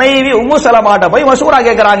தன்னுடைய மனைவி உம்மு சலமாட்ட போய் மஷூரா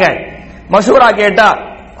கேக்குறாங்க. மஷூரா கேட்டா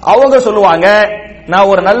அவங்க சொல்லுவாங்க, நான்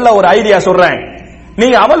ஒரு நல்ல ஒரு ஐடியா சொல்றேன்,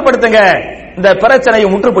 நீங்க அமல்படுத்துங்க, இந்த பிரச்சனையை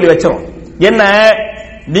முற்றுப்புள்ளி வச்சிரும். என்ன?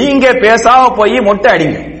 நீங்க பேசாம போய் மொட்டை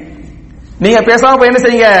அடிங்க, நீங்க பேசாம போய் என்ன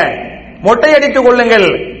செய்யுங்க, மொட்டை அடித்துக் கொள்ளுங்கள்.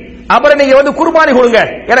 அப்புறம் நீங்க குர்பானி கொடுங்க.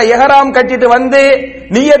 ஏன்னா இஹ்ராம் கட்டிட்டு வந்து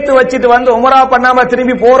நியத்து வச்சிட்டு வந்து உம்ரா பண்ணாம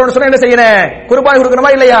திரும்பி போறோம்னு சொன்னா என்ன செய்யணும், குர்பானி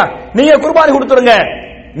கொடுக்கணுமா இல்லையா? நீங்க குர்பானி கொடுத்துருங்க.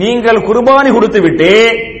 நீங்கள் குர்பானி கொடுத்து விட்டு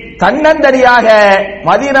தன்னந்தனியாக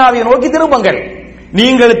மதீனாவை நோக்கி திரும்புங்கள்.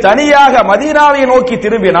 நீங்கள் தனியாக மதீனாவை நோக்கி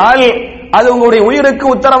திரும்பினால் அது உங்களுடைய உயிருக்கு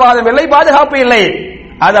உத்தரவாதம் இல்லை, பாதுகாப்பு இல்லை.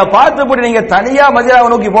 அதை பார்த்துப்படி நீங்க தனியா மதீனாவை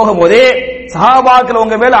நோக்கி போகும்போது சஹாபாக்கள்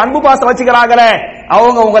உங்க மேல அன்பு பாசம் வச்சுக்கிறாங்களே,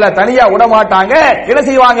 அவங்க உங்களை தனியா விட மாட்டாங்க, என்ன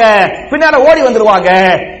செய்வாங்க, பின்னால ஓடி வந்துருவாங்க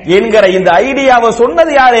என்கிற இந்த ஐடியாவை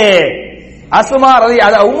சொன்னது யாரு? அஸ்மா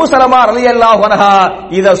உம்மு சலமா ரலியல்லாஹு அன்ஹா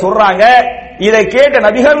இத சொல்றாங்க. இதை கேட்ட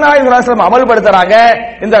நபிகள் நாயகம் ஸல்லல்லாஹு அலைஹி வஸல்லம் அமல்படுத்துறாங்க.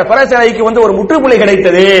 இந்த பிரச்சனைக்கு ஒரு முற்றுப்புள்ளி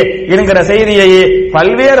கிடைத்தது என்கிற செய்தியை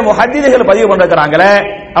பல்வேறு முஹத்திதுகள் பதிவு பண்ணிருக்காங்களே.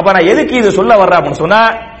 அப்ப நான் எதுக்கு இது சொல்ல வர்றேன் அப்படின்னு சொன்னா,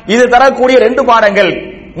 இது தரக்கூடிய ரெண்டு பாடங்கள்.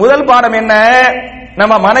 முதல் பாடம் என்ன,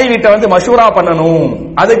 நம்ம மனைவிட்ட மஷூரா பண்ணணும்.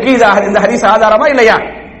 அதுக்கு இந்த ஹதீஸ் ஆதாரமா இல்லையா?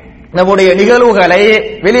 நம்முடைய நிகழ்வுகளை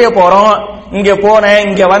வெளியே போறோம், இங்க போனேன்,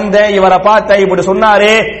 இங்க வந்தேன், இவரை பார்த்தேன், இப்படி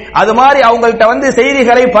சொன்னாரு, அது மாதிரி அவங்கள்ட்ட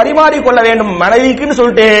செய்திகளை பரிமாறிக்கொள்ள வேண்டும். மனைவிக்குன்னு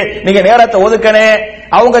சொல்லிட்டு நீங்க நேரத்தை ஒதுக்கணும்,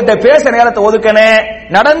 அவங்கள்ட்ட பேச நேரத்தை ஒதுக்கணும்,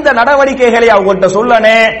 நடந்த நடவடிக்கைகளை அவங்கள்ட்ட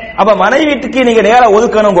சொல்லணும். அப்ப மனைவிக்கு நீங்க நேரம்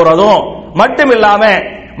ஒதுக்கணுங்கிறதும் மட்டும் இல்லாம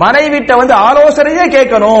மனைவிட்ட ஆலோசனையே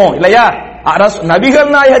கேட்கணும் இல்லையா?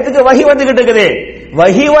 நபிகள் நாயகத்துக்கு வஹி வந்துகிட்டு இருக்குது.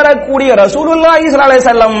 வஹி வரக்கூடிய ரசூலுல்லாஹி ஸல்லல்லாஹு அலைஹி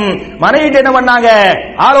வஸல்லம் மனைவிட்ட என்ன பண்ணாங்க,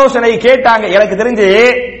 ஆலோசனை கேட்டாங்க. எனக்கு தெரிஞ்சு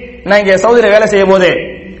நான் இங்க சவுதியில வேலை செய்யும் போது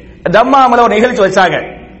தம்மாமல ஒரு நிகழ்ச்சி வச்சாங்க.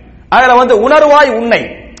 அதுல உணர்வாய் உன்னை,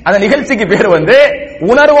 அந்த நிகழ்ச்சிக்கு பேர்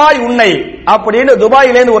உணர்வாய் உன்னை அப்படின்னு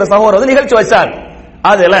துபாயில இருந்து ஒரு சகோதரர் நிகழ்ச்சி வச்சார்.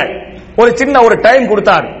 அதுல ஒரு சின்ன ஒரு டைம்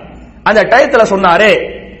கொடுத்தார். அந்த டயத்துல சொன்னாரு,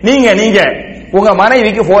 நீங்க உங்க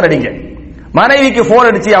மனைவிக்கு போன் அடிங்க. மனைவிக்கு போன்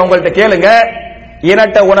அடிச்சு அவங்கள்ட்ட கேளுங்க,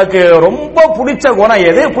 எனட்ட உனக்கு ரொம்ப பிடிச்ச குணம்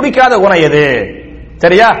எது, பிடிக்காத குணம் எது?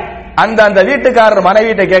 சரியா? அந்த வீட்டுக்காரர்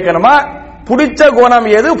மனைவிட்ட கேட்கணுமா, பிடிச்ச குணம்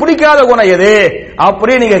எது, பிடிக்காத குணம் எது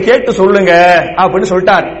அப்படி நீங்க கேட்டு சொல்லுங்க அப்படின்னு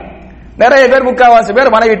சொல்லிட்டார். நிறைய பேர், முக்காவாசி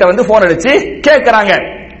பேர் மனைவிட்ட போன் அடிச்சு கேட்கறாங்க.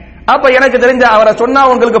 அப்ப எனக்கு தெரிஞ்ச அவரை சொன்னா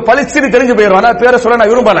உங்களுக்கு பளிச்சுன்னு தெரிஞ்சு போயிடும். ஆனா பேரை சொல்ல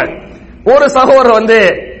நான் விரும்பல. ஒரு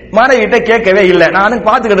சகோதரர் மனைவிட்ட கேட்கவே இல்லை. நானும்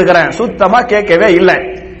பாத்துக்கிட்டு இருக்கிறேன், சுத்தமா கேட்கவே இல்லை.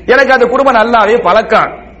 எனக்கு அந்த குடும்பம் நல்லாவே பழக்கம்.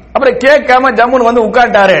 அப்புறம் கேட்காம ஜம்முன்னு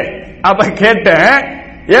உட்கார்ந்தாரு. அப்ப கேட்டேன்,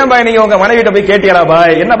 ஏன் பாய் நீங்க உங்க மனைவிட்ட போய் கேட்டீங்களா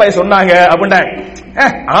பாய், என்ன பாய் சொன்னாங்க அப்படின்ன.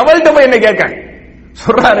 அவள்கிட்ட போய் என்ன கேட்க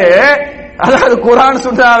சொல்றாரு. அதாவது குர்ஆன்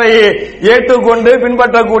சுன்னாவை ஏற்றுக்கொண்டு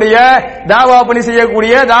பின்பற்றக்கூடிய, தாவா பணி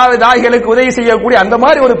செய்யக்கூடிய, தாய்களுக்கு உதவி செய்யக்கூடிய அந்த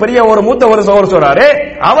மாதிரி ஒரு பெரிய ஒரு மூத்த ஒரு சகோதரர் சொல்றாரு,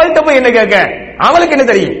 அவள்கிட்ட போய் என்ன கேட்க, அவளுக்கு என்ன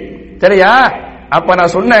தெரியும்? சரியா? அப்ப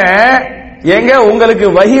நான் சொன்னேன், எங்க உங்களுக்கு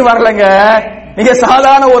வஹி வரலங்க, நீங்க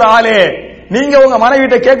சாதாரண ஒரு ஆளு, நீங்க உங்க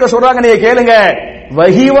மனைவிட்ட கேட்க சொல்றாங்க, நீங்க கேளுங்க.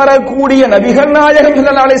 வஹி வரக்கூடிய நபிகள் நாயகம்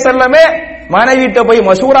ஸல்லல்லாஹு அலைஹி வஸல்லம் மனைவிட்ட போய்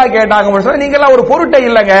மசூரா கேட்டாங்க, நீங்க எல்லாம் ஒரு பொருட்டை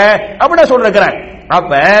இல்லங்க அப்படின்னு சொல்லிருக்கிறேன்.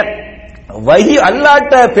 அப்ப வஹி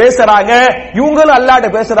அல்லாஹ்ட்ட பேசுறாங்க, இவங்களும் அல்லாஹ்ட்ட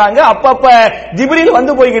பேசுறாங்க. அப்பப்ப ஜிப்ரீல்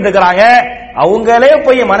போய்கிட்டு இருக்கிறாங்க. அவங்களே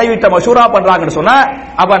போய் மனைவிட்ட மசூரா பண்றாங்கன்னு சொன்னா,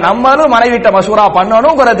 அப்ப நம்மளும் மனைவிட்ட மசூரா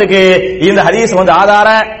பண்ணணும்ங்கிறதுக்கு இந்த ஹதீஸ்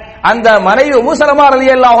ஆதாரம். அந்த மனைவி உம்மு சலமா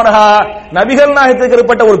ரலியல்லாஹு அன்ஹா நபிகள் நாயகத்துக்கு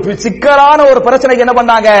ஏற்பட்ட ஒரு சிக்கலான ஒரு பிரச்சனைக்கு என்ன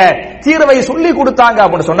பண்ணாங்க, தீர்வை சொல்லி கொடுத்தாங்க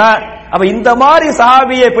அப்படின்னு சொன்னா, அப்ப இந்த மாதிரி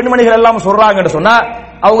சஹாபிய பெண்மணிகள் எல்லாம் சொல்றாங்கன்னு சொன்னா,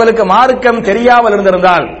 அவங்களுக்கு மார்க்கம் தெரியாமல்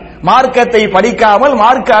இருந்திருந்தால், மார்க்கத்தை படிக்காமல்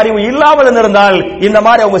மார்க்க அறிவு இல்லாமல் இருந்திருந்தால் இந்த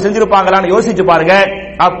மாதிரி அவங்க செஞ்சிருப்பாங்களான்னு யோசிச்சு பாருங்க.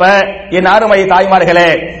 அப்ப என் அருமை தாய்மார்களே,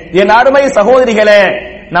 என் அருமை சகோதரிகளே,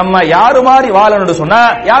 நம்ம யாரு மாதிரி வாழணும்னு சொன்னா,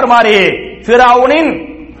 யார் மாதிரி? ஃபிரௌனின்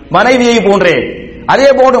மனைவியை போன்றே, அதே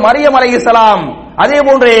போன்று மரியம் அலைஹிஸ்ஸலாம், அதே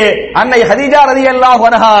போன்று அன்னை ஹதீஜா ரலியல்லாஹு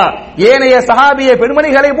அன்ஹா, ஏனைய சஹாபிய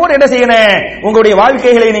பெண்மணிகளை போன்று என்ன செய்யணும், உங்களுடைய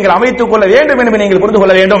வாழ்க்கைகளை நீங்கள் அமைத்துக் கொள்ள வேண்டும் என்று நீங்கள் புரிந்து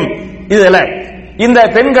கொள்ள வேண்டும். இதுல இந்த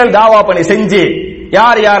பெண்கள் தாவா பணி செஞ்சு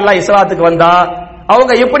யார் யாரெல்லாம் இஸ்லாத்துக்கு வந்தா,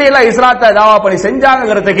 அவங்க எப்படி எல்லாம் இஸ்லாத்தை தாவா பணி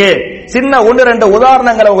செஞ்சாங்கிறதுக்கு சின்ன 1-2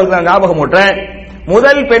 உதாரணங்களை உங்களுக்கு நான் ஞாபகம் ஊட்டுறேன்.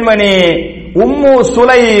 முதல் பெண்மணி உம்மு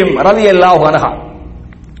சுலைம் ரலியல்லாஹு அன்ஹா.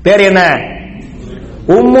 பேர் என்ன?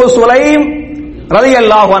 உம்மு சுலைம்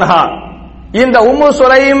ரலியல்லாஹு அன்ஹா. இந்த உம்மு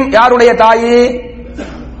சுலைம் யாருடைய தாய்?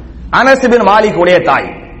 அனஸ் பின் மாலிக் உடைய தாய்.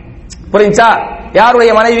 புரிஞ்சா?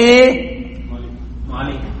 யாருடைய மனைவி?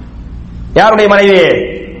 யாருடைய மனைவி?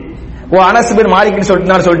 ஓ, அனஸ் பின் மாலிக்னு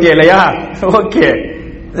சொல்லிட்டே இல்லையா? ஓகே,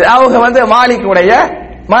 அவங்க மாலிக் உடைய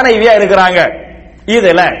மனைவியா இருக்கிறாங்க.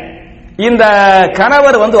 இதுல இந்த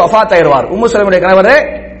கணவர் வஃபாத் ஆயிருவார். உம்மு சுலைமுடைய கணவர்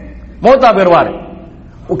மௌத்தா போயிருவார்.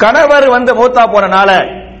 கணவர் மௌத்தா போறனால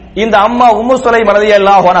இந்த அம்மா உம்மு சுலைம்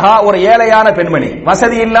ரலியல்லாஹு அன்ஹா ஒரு ஏழையான பெண்மணி,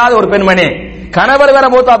 வசதி இல்லாத ஒரு பெண்மணி. கணவர் வேற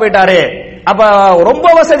மௌத்தா போயிட்டாரு. அப்ப ரொம்ப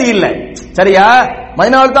வசதி இல்ல. சரியா?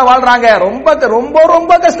 மதீனாவுல தான் வாழ்றாங்க. ரொம்ப ரொம்ப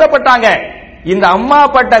ரொம்ப கஷ்டப்பட்டாங்க. இந்த அம்மா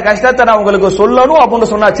பட்ட கஷ்டத்தை நான் உங்களுக்கு சொல்லணும் அப்படின்னு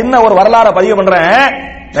சொன்னா சின்ன ஒரு வரலாறு பதிவு பண்றேன்.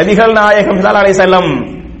 நபிகள் நாயகம் ஸல்லல்லாஹு அலைஹி வஸல்லம்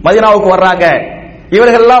மதீனாவுக்கு வர்றாங்க.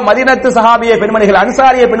 இவர்கள் எல்லாம் மதீனத்து சஹாபிய பெண்மணிகள்,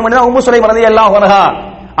 அன்சாரிய பெண்மணி தான் உம்மு சுலைம் ரலியல்லாஹு அன்ஹா.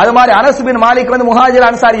 அது மாதிரி அனஸ் பின் மாலிக் முஹாஜிர்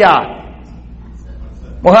அன்சாரியா?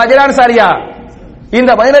 முஹாஜிர் அன்சாரியா?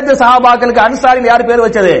 இந்த மதீனத்து சஹாபாக்களுக்கு அன்சாரின்னு யார் பேர்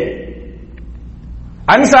வச்சது?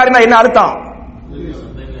 அன்சாரினா என்ன அர்த்தம்?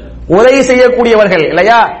 உதவி செய்யக்கூடியவர்கள்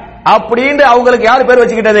இல்லையா? அப்படின்னு அவங்களுக்கு யார் பேர்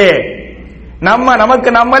வச்சுக்கிட்டது? நமக்கு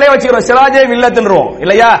நம்மளே வச்சுக்கிறோம், சிராஜே வில்லத்துன்றோம்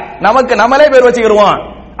இல்லையா? நமக்கு நம்மளே பேர் வச்சுக்கிறோம்.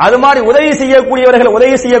 அது மாதிரி உதவி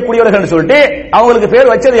செய்யக்கூடியவர்கள் சொல்லிட்டு அவங்களுக்கு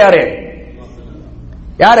பேர் வச்சது யாரு?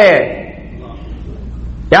 யாரு?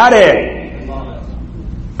 யாரு?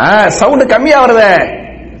 சவுண்ட் கம்மியா வருது.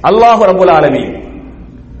 அல்லாஹு ரப்புல் ஆலமீன்.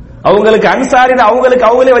 அவங்களுக்கு அன்சாரி, அவங்களுக்கு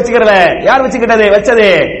அவங்களே வச்சுக்கிறத யார் வச்சது?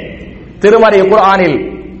 திருமறை குர்ஆனில்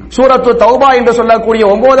சூரத்து தௌபா என்று சொல்லக்கூடிய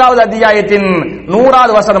 9வது அத்தியாயத்தின்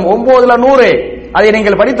 100வது வசனம், 9ல 100, அதை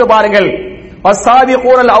நீங்கள் படித்து பாருங்கள்.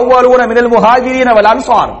 வஸ்ஸாபிகூனல் அவ்வலூன மினல் முஹாஜிரீன வல்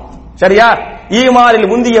அன்சார். சரியா? ஈமானில்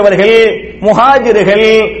முந்தியவர்கள், முஹாஜிர்கள்,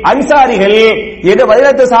 அன்சாரிகள், இது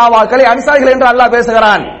மதீனத்து சஹாபாக்களை அன்சாரிகள் என்று அல்லாஹ்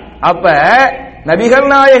பேசுகிறான். அப்ப நபிகள்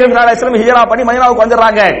நாயகம் ஸல்லல்லாஹு அலைஹி வஸல்லம் ஹிஜ்ரா பண்ணி மதீனாவுக்கு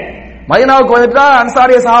வந்துறாங்க. மதீனாவுக்கு வந்துட்டா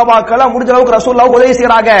அன்சாரிய சஹாபாக்கள் முடிஞ்ச அளவுக்கு ரசூலுல்லாஹ்வுக்கு உதவி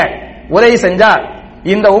செய்றாங்க. உதவி செஞ்சா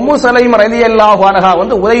இந்த உம்மு சலைம் ரலியல்லாஹு அன்ஹா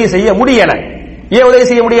வந்து உதவி செய்ய முடியல. ஏன் உதவி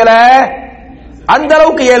செய்ய முடியல? அந்த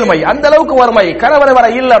அளவுக்கு ஏழ்மை, அந்த அளவுக்கு வறுமை, கணவர் வர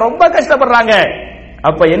இல்ல, ரொம்ப கஷ்டப்படுறாங்க.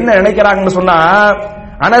 அப்ப என்ன நினைக்கிறாங்கன்னு சொன்னா,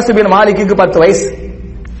 அனஸ் பின் மாலிக்கு 10 வயசு,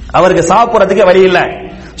 அவருக்கு சாப்பிடறதுக்கு வழி இல்ல,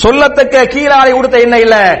 சொல்லத்தக்க கீழாடை உடுத்த என்ன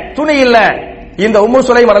இல்ல, துணி இல்ல. இந்த உம்மு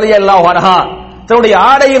சுலைம் ரலியல்லாஹு அன்ஹா தன்னுடைய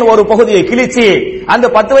ஆடையின் ஒரு பகுதியை கிழிச்சு அந்த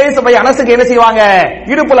 10 வயசு பையன் அனசுக்கு என்ன செய்வாங்க,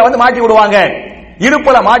 இடுப்புல வந்து மாட்டி விடுவாங்க.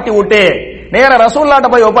 இடுப்புல மாட்டி விட்டு நேர ரசூலுல்லாஹ்ட்ட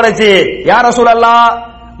போய் ஒப்படைச்சு, யா ரசூலல்லாஹ்,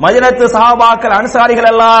 மதீனத்து சஹாபாக்கள் அன்சாரிகள்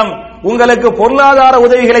எல்லாம் உங்களுக்கு பொருளாதார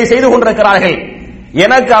உதவிகளை செய்து கொண்டிருக்கிறார்கள்,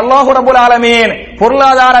 எனக்கு அல்லாஹ் ரப்பல் ஆலமீன்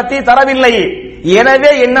பொருளாதாரத்தை தரவில்லை,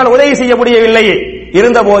 எனவே என்னால் உதவி செய்ய முடியவில்லை.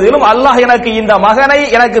 இருந்த போதிலும் அல்லாஹ் எனக்கு இந்த மகனை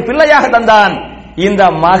எனக்கு பிள்ளையாக தந்தான், இந்த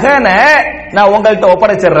மகனை நான் உங்கள்கிட்ட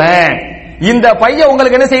ஒப்படைச்சிடுறேன், இந்த பையன்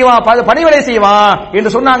உங்களுக்கு என்ன செய்வான், பணிவிடை செய்வான்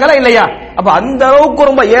என்று சொன்னாங்களா இல்லையா? அப்ப அந்த அளவுக்கு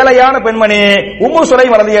ரொம்ப ஏழையான பெண்மணி உம்மு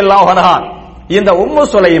சுலைம் ரலியல்லாஹு அன்ஹா. இந்த உம்மு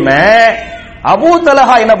சுலைம அபூ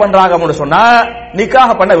தலஹா என்ன பண்றாங்க அப்படின்னு சொன்னா, நிக்காஹ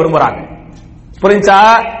பண்ண விரும்புறாங்க. புரிஞ்சா?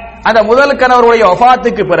 அந்த முதல் கணவருடைய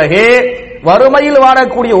வஃபாத்துக்கு பிறகு வறுமையில்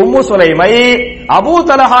வாழக்கூடிய உம்மு சுலைமை அபூ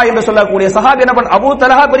தலஹா என்று சொல்லக்கூடிய சஹாபி என்ன பண்ண, அபூ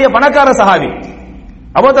தலஹா பெரிய பணக்கார சஹாபி.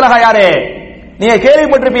 அபூ தலஹா யாரு, நீங்க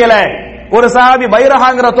கேள்விப்பட்டிருப்பீங்கள, ஒரு சஹாபி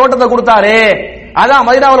பைரஹாங்கிற தோட்டத்தை கொடுத்தாரு, அதான்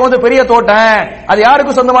மதீனாவுல வந்து பெரிய தோட்டம், அது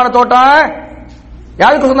யாருக்கு சொந்தமான தோட்டம்,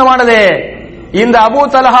 யாருக்கு சொந்தமானது, இந்த அபூ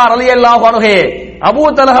தலஹா ரலியல்லாஹு அன்ஹு, அபூ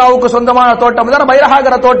தலஹாவுக்கு சொந்தமான தோட்டம் தான்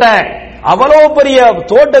பைரஹாங்கிற தோட்டம். அவ்வளவு பெரிய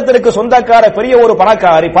தோட்டத்திற்கு சொந்தக்கார பெரிய ஒரு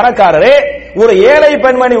பணக்காரரு ஒரு ஏழை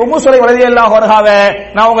பெண்மணி உம்மு சுலைம் ரலியல்லாஹு அன்ஹாவை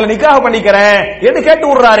நான் உங்களை நிக்காஹ் பண்ணிக்கிறேன் என்று கேட்டு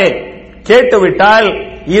விடுறாரு. கேட்டு விட்டால்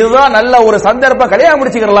இதுதான் நல்ல ஒரு சந்தர்ப்பம், கல்யாணம்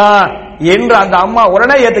முடிச்சுக்கலாம் என்று அந்த அம்மா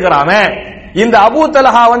உடனே ஏத்துக்கிறாம, இந்த அபூ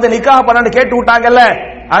தலஹா வந்து நிக்காஹ் பண்ணு கேட்டு விட்டாங்கல்ல,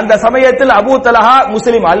 அந்த சமயத்தில் அபூ தலஹா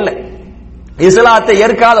முஸ்லிம் அல்ல, இஸ்லாத்தை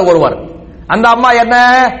ஏற்காத ஒருவர். அந்த அம்மா என்ன,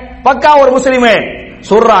 பக்கா ஒரு முஸ்லிமே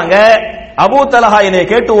சொல்றாங்க, அபூ தலஹா என்னை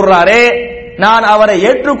கேட்டு விடுறாரு, நான் அவரை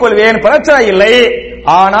ஏற்றுக்கொள்வேன், பிரச்சனை இல்லை,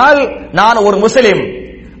 ஆனால் நான் ஒரு முஸ்லிம்,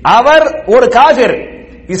 அவர் ஒரு காஃபிர்,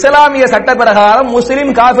 இஸ்லாமிய சட்ட பிரகாரம்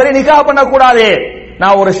முஸ்லிம் காஃபிரை நிக்காஹ் பண்ணக்கூடாது,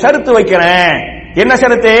 நான் ஒரு ஷர்த்து வைக்கிறேன். என்ன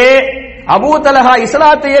ஷர்த்து? அபூ தலஹா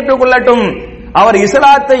இஸ்லாத்தை ஏற்றுக்கொள்ளட்டும், அவர்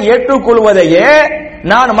இஸ்லாத்தை ஏற்றுக்கொள்வதையே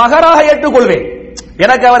நான் மகராக ஏற்றுக்கொள்வேன்,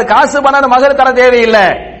 எனக்கு அவர் காசு பணம் மகர் தர தேவையில்லை,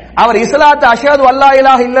 அவர் இஸ்லாத்தை அஷ்ஹது அல்லா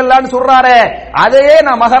இலாஹ இல்லல்லாஹ்னு சொல்றாரே அதையே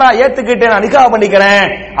நான் மகரா ஏத்துக்கிட்டு நான் நிக்காஹ் பண்ணிக்கிறேன்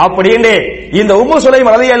அப்படின்னு இந்த உம்மு சுலைம்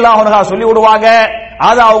ரலியல்லாஹு அன்ஹா சொல்லி விடுவாங்க.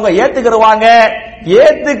 அத அவங்க ஏத்துக்கிடுவாங்க.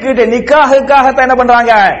 ஏத்துக்கிட்டு நிக்காஹுக்காக என்ன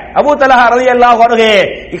பண்றாங்க, அபூ தலஹா ரலியல்லாஹு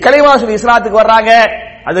அன்ஹு கலிமா சொல்லி இஸ்லாத்துக்கு வர்றாங்க.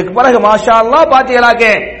 அதுக்கு பிறகு மாஷா அல்லாஹ் பாத்தீங்களாக்க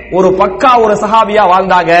ஒரு பக்கா ஒரு சஹாபியா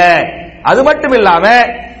வாழ்ந்தாங்க. அது மட்டும் இல்லாம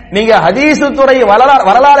நீங்க ஹதீஸ் துறை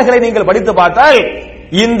வரலாறுகளை நீங்கள் படித்து பார்த்தால்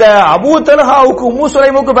இந்த அபூ தலஹாவுக்கு உம்மு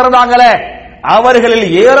சுலைமுக்கு பிறந்தாங்களே அவர்களில்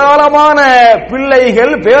ஏராளமான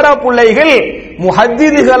பிள்ளைகள் பேர பிள்ளைகள்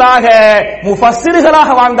முஹத்திதுகளாக முஃபஸ்ஸிர்களாக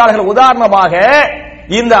வாழ்ந்தார்கள். உதாரணமாக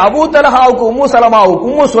இந்த அபூ தலஹாவுக்கு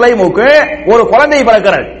உம்மு சுலைமுக்கு ஒரு குழந்தை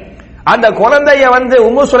பிறக்கிறது. அந்த குழந்தைய வந்து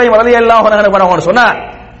உம்மு சுலைம் ரலியல்லாஹு அன்ஹு சொன்னா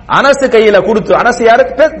அனஸ் கையில கொடுத்து, அனஸ் யாரு,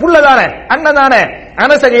 புள்ள தானே, அண்ணன் தானே,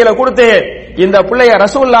 அனஸ் கையில கொடுத்து இந்த பிள்ளைய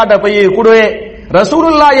ரசூலுல்லாஹ்ட்ட போய் கொடு,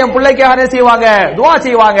 ரசூலுல்லாஹ் என் பிள்ளைக்காக என்ன செய்வாங்க, துஆ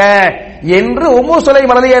செய்வாங்க என்று உம்மு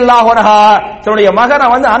சுலைம் ரலியல்லாஹு அன்ஹா தன்னுடைய மகனை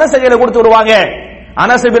வந்து அனஸ் கையில கொடுத்து விடுவாங்க.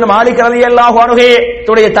 அனஸ் பின் மாலிக் ரலியல்லாஹு அன்ஹு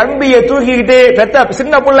தன்னுடைய தம்பியை தூக்கிக்கிட்டு, பெத்த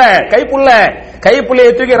சின்ன புள்ள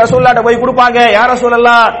கைப்புள்ளையை தூக்கி ரசூலுல்லாஹ்ட்ட போய் கொடுப்பாங்க. யா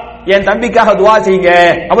ரசூலல்லாஹ் என் தம்பிக்காக துஆ செய்யுங்க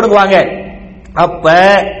அப்படிங்குவாங்க. அப்ப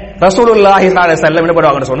ரசூலுல்லாஹி ஸல்லல்லாஹு அலைஹி வஸல்லம் என்ன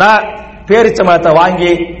பண்ணுவாங்கன்னு சொன்னா, பேரிச்சம்பழத்தை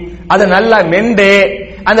வாங்கி அதை நல்லா மெண்டு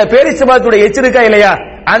அந்த பேரிச்சம்பழத்துடைய எச்சி இருக்கா இல்லையா,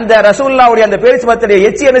 அந்த ரசூலுல்லாஹ்வுடைய அந்த பேரிச்சம்பழத்துடைய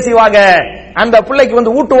எச்சி என்ன செய்வாங்க, அந்த பிள்ளைக்கு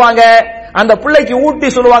வந்து ஊட்டுவாங்க. அந்த பிள்ளைக்கு ஊட்டி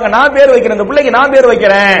சொல்லுவாங்க, நான் பேர் வைக்கிறேன், இந்த பிள்ளைக்கு நான் பேர்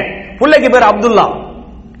வைக்கிறேன், பிள்ளைக்கு பேர் அப்துல்லா,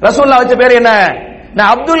 ரசூலுல்லாஹ் வச்ச பேர் என்ன,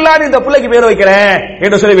 நான் அப்துல்லான்னு இந்த பிள்ளைக்கு பேர் வைக்கிறேன்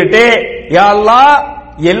என்று சொல்லிவிட்டு, யா அல்லாஹ்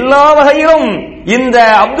எல்லா வகையிலும் இந்த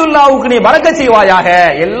அப்துல்லாவுக்கு நீ பரக்கத் செய்வாயாக,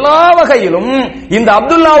 எல்லா வகையிலும் இந்த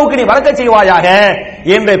அப்துல்லாவுக்கு நீ பரக்கத் செய்வாயாக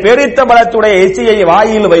என்று பேரிச்சம்பழத்துடைய எச்சியை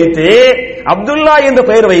வாயில் வைத்து அப்துல்லா என்று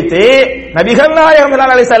பெயர் வைத்து நபிகள் நாயகம்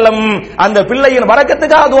ஸல்லல்லாஹு அலைஹி வஸல்லம் அந்த பிள்ளையின்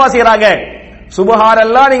பரக்கத்துக்காக துஆ செய்றாங்க.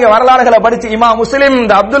 சுப்ஹானல்லாஹ். நீங்க வரலாறுகளை படிச்சு இமாம் முஸ்லிம்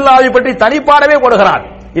இந்த அப்துல்லாவை பற்றி தனிப்பாடவே போடுகிறார்.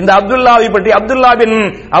 இந்த அப்துல்லாவை பற்றி, அப்துல்லா பின்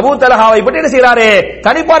அபூ தலஹாவை பற்றி என்ன செய்யறாரு,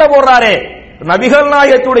 தனிப்பாட போடுறாரு. நபிகள்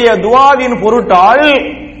நாயகத்துடைய துஆவின் பொருட்டால்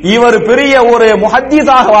இவர் பெரிய ஒரு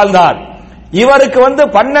முஹத்திஸாக வாழ்ந்தார். இவருக்கு வந்து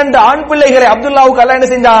 12 ஆண் பிள்ளைகளை அப்துல்லாவுக்கு அல்லாஹ் என்ன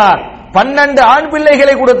செஞ்சார், 12 ஆண்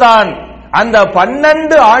பிள்ளைகளை கொடுத்தான். அந்த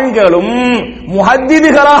 12 ஆண்களும்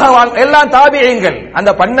முஹத்திதுகளாக எல்லாம் தாபிஈன்கள். அந்த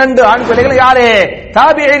 12 ஆண் பிள்ளைகள் யாரு,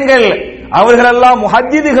 தாபிஈன்கள். அவர்கள் எல்லாம்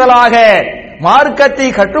முஹத்திதுகளாக மார்க்கத்தை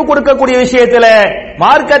கற்றுக் கொடுக்கக்கூடிய விஷயத்துல,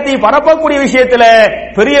 மார்க்கத்தை பரப்பக்கூடிய விஷயத்துல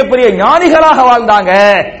பெரிய பெரிய ஞானிகளாக வாழ்ந்தாங்க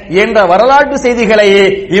என்ற வரலாற்று செய்திகளை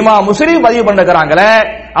இமாம் முஸ்லிம் பதிவு பண்ணுகிறாங்களே.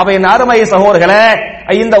 அப்ப என் அருமை சகோதரர்களே,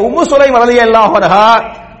 இந்த உம்மு சுலைம் ரலியல்லாஹு அன்ஹா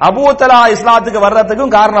அபூ தலஹா இஸ்லாத்துக்கு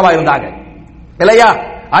வர்றதுக்கும் காரணமா இருந்தாங்க இல்லையா?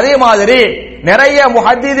 அதே மாதிரி நிறைய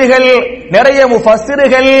முஹத்திதுகள், நிறைய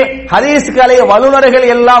முஃபஸ்ஸிர்கள், ஹதீஸ் கலை வல்லுநர்கள்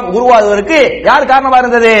எல்லாம் உருவாவதற்கு யார் காரணமா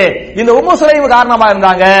இருந்தது? இந்த உம்மு சுலைம் காரணமா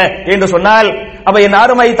இருந்தாங்க என்று சொன்னால், அப்ப என்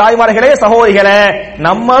அருமை தாய்மார்களே, சகோதரிகளே,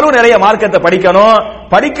 நம்மளும் நிறைய மார்க்கத்தை படிக்கணும்.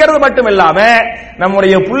 படிக்கிறது மட்டும் இல்லாம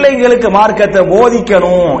நம்முடைய பிள்ளைங்களுக்கு மார்க்கத்தை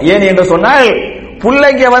போதிக்கணும். ஏன் என்று சொன்னால்,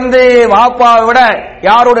 பிள்ளைங்க வாப்பாவை விட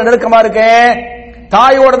யாரோட நெருக்கமா இருக்கு?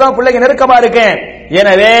 தாயோட தான் பிள்ளைங்க நெருக்கமா இருக்கு.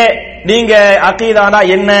 எனவே நீங்க அகீதானா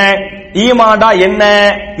என்ன, ஈமான்டா என்ன,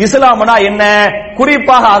 இஸ்லாம்னா என்ன,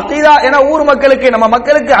 குறிப்பாக அகீதா என ஊர் மக்களுக்கு, நம்ம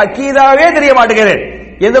மக்களுக்கு அகீதாவே தெரிய மாட்டேங்குது.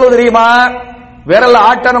 எதுல தெரியுமா? விரல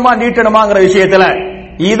ஆட்டணுமா நீட்டணுமாங்கிற விஷயத்துல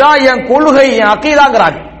இதான் என் கொள்கை, என்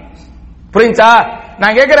அகீதாங்கிறாங்க. புரிஞ்சா?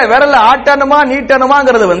 நான் கேட்கிற விரல ஆட்டணுமா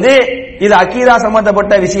நீட்டணுமாங்கிறது இது அகீதா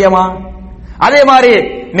சம்பந்தப்பட்ட விஷயமா? அதே மாதிரி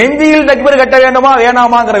நெஞ்சியில் தக்பீர் கட்ட வேண்டுமா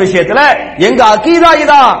வேணாமாங்கிற விஷயத்துல எங்க அகீதா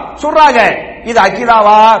இதா சொல்றாங்க. இது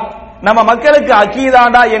அகீதாவா? நம்ம மக்களுக்கு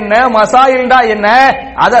அகீதாண்டா என்ன, மசாயில்டா என்ன,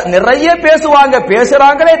 அத நிறைய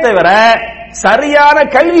பேசுறாங்களே தவிர சரியான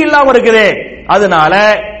கல்வி இல்லாம இருக்குது. அதனால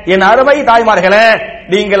என் அருமை தாய்மார்களே,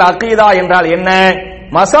 நீங்கள் அகீதா என்றால் என்ன,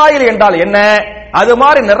 மசாயில் என்றால் என்ன, அது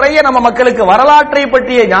மாதிரி நிறைய நம்ம மக்களுக்கு வரலாற்றை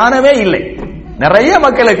பற்றிய ஞானமே இல்லை. நிறைய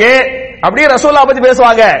மக்களுக்கு அப்படியே ரசூலுல்லாஹ் பத்தி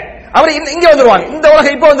பேசுவாங்க, அவர் இங்க வந்துருவாங்க, இந்த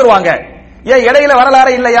உலகம் இப்ப வந்துருவாங்க. ஏன் இடையில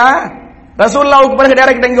வரலாறு இல்லையா? ரசூலுல்லாஹ்வுக்கு பிறகு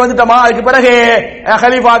டைரக்ட் இங்க வந்துட்டோமா? அதுக்கு பிறகு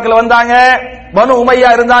கலீஃபாக்கள் வந்தாங்க, பனு உமையா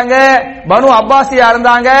இருந்தாங்க, பனு அப்பாசியா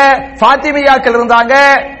இருந்தாங்க, ஃபாத்திமியாக்கள் இருந்தாங்க,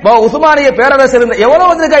 உஸ்மானிய பேரரசு இருந்த, எவ்வளவு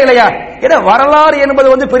வந்திருக்கா இல்லையா? ஏன்னா வரலாறு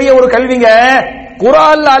என்பது பெரிய ஒரு கல்விங்க.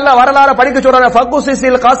 குர்ஆன்ல அல்லாஹ் வரலாறு படிக்க சொல்றாங்க,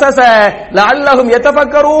 ஃபகுஸில் கஸஸ லஅல்லஹும்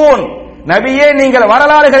யதஃபக்கரூன். நபியே நீங்கள்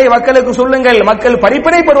வரலாறுகளை மக்களுக்கு சொல்லுங்கள், மக்கள்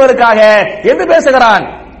படிப்பினைப்படுவதற்காக என்று பேசுகிறான்.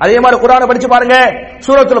 அதே மாதிரி குர்ஆனை படிச்சு பாருங்க,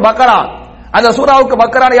 சூரத்துல் பக்கரா. அந்த சூராவுக்கு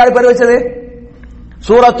பக்கரான்னு யார் பேர் வச்சது?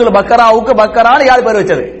 சூரத்துல் பக்கராவுக்கு பக்கரான்னு யார் பேர்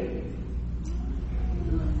வச்சது?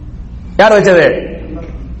 யார் வச்சது?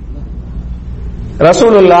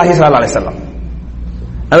 ரசூலுல்லாஹி ஸல்லல்லாஹு அலைஹி வஸல்லம்.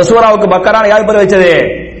 அந்த சூராவுக்கு பக்கரான்னு யார் பேர் வச்சது?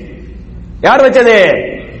 யார் வச்சது?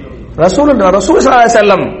 ரசூல் ஸல்லல்லாஹு அலைஹி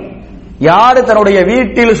வஸல்லம். யார் தன்னுடைய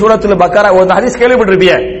வீட்டில் சூரத்துல் பக்கரா, ஒரு ஹதீஸ்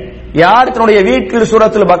கேள்விப்பட்டிருப்பீங்க, யார் தன்னுடைய வீட்டில்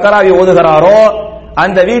சூரத்துல் பக்கராவை ஓதுகிறாரோ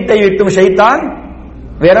அந்த வீட்டை விட்டும் ஷைத்தான்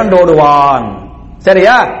விரண்டோடுவான்.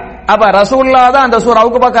 சரியா? அப்ப ரசூலுல்லாஹ் தான் அந்த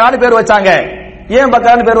சூராவுக்கு பக்கரான்னு பேர் வச்சாங்க. ஏன்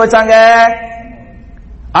பக்கரான்னு பேர் வச்சாங்க?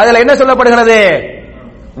 அதுல என்ன சொல்லப்படுகிறது?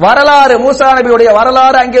 வரலாறு, மூசா நபியுடைய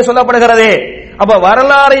வரலாறு அங்கே சொல்லப்படுகிறது. அப்ப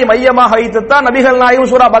வரலாறை மையமாக வைத்துத்தான் நபிகள்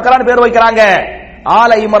நாயகம் சூரா பக்கரான்னு பேர் வைக்கிறாங்க.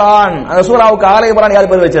 ஆல இம்ரான், அந்த சூராவுக்கு ஆல இம்ரான்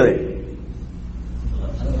யார் பேர் வச்சது?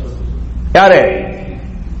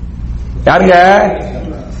 யாருங்க?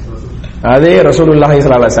 அதே ரசூலுல்லாஹி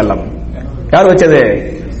ஸல்லல்லாஹு அலைஹி வஸல்லம். யார் வச்சது?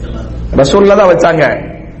 ரசூலுல்லாஹ் தான் வச்சாங்க.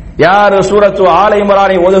 யார் சூரத்து ஆல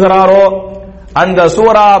இம்ரானை ஓதுகிறாரோ அந்த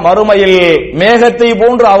சூரா மறுமையில் மேகத்தை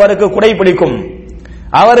போன்று அவருக்கு குடை பிடிக்கும்,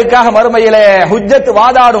 அவருக்காக மறுமையிலே ஹுஜ்ஜத்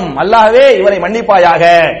வாதாடும், அல்லாஹ்வே இவரை மன்னிப்பாயாக,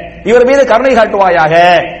 இவர் மீது கருணை காட்டுவாயாக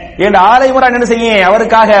என்று ஆல இம்ரான் என்ன செய்யும்?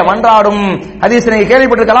 அவருக்காக மன்றாடும். ஹதீஸ் நீங்க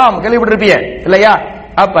கேள்விப்பட்டிருப்பீங்க இல்லையா?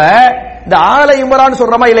 அப்ப இந்த ஆல இம்ரான்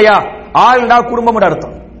சொல்றமா இல்லையா? ஆள்னா குடும்பம்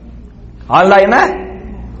அர்த்தம். ஆள்னா என்ன?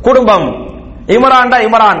 குடும்பம். இம்ரான்டா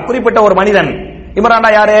இம்ரான் குறிப்பிட்ட ஒரு மனிதன். இம்ரான்டா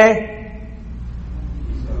யாரு?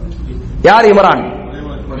 யார் இம்ரான்?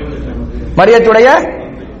 மரியத்துடைய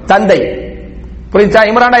தந்தை. புரிஞ்சா?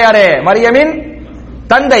 இம்ரான்டா யாரு? மரியமின்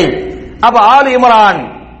தந்தை. அப்ப ஆள் இம்ரான்,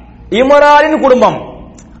 இம்ரானின் குடும்பம்.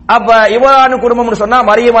 அப்ப இம்ரான் குடும்பம் சொன்னா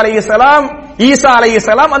மரியம் அலைஹிஸ்ஸலாம், ஈசா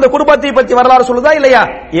அலைஹிஸ்ஸலாம், அந்த குடும்பத்தை பற்றி வரலாறு சொல்லுதா இல்லையா?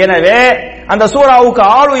 எனவே அந்த சூராவுக்கு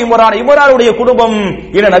ஆளு இம்ரான், இம்ரானுடைய குடும்பம்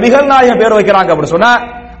என நபிகள் நாயகம் பேர் வைக்கிறாங்க. அப்படி சொன்னா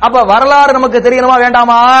அப்ப வரலாறு நமக்கு தெரியணுமா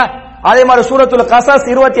வேண்டாமா? அதே மாதிரி சூரத்துல் கஸஸ்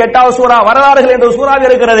 28வது சூரா வரலாறுகள் என்ற சூறாவில்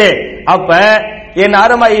இருக்கிறது. அப்ப என்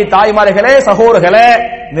அருமை தாய்மார்களே, சகோதரர்களே,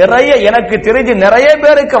 நிறைய எனக்கு தெரிஞ்சு நிறைய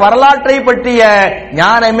பேருக்கு வரலாற்றை பற்றிய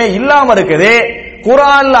ஞானமே இல்லாம இருக்குது.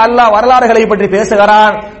 குர்ஆன்ல அல்லாஹ் வரலாறுகளை பற்றி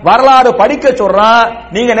பேசுகிறான், வரலாறு படிக்க சொல்றான்.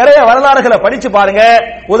 நீங்க நிறைய வரலாறுகளை படிச்சு பாருங்க.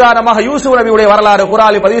 உதாரணமாக யூசுப் நபியுடைய வரலாறு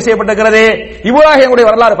குர்ஆனில் பதிவு செய்யப்பட்டிருக்கிறது, இப்ராஹிமுடைய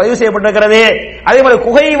வரலாறு பதிவு செய்யப்பட்டிருக்கிறது, அதே மாதிரி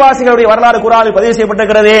குகைவாசிகளுடைய வரலாறு குர்ஆனில் பதிவு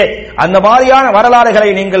செய்யப்பட்டிருக்கிறது. அந்த மாதிரியான வரலாறுகளை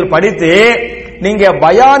நீங்கள் படித்து நீங்க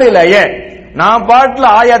பயானிலேயே நான் பாட்டுல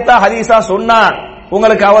ஆயத்தா ஹதீஸா சொன்னா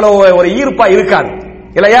உங்களுக்கு அவ்வளவு ஒரு ஈர்ப்பா இருக்காது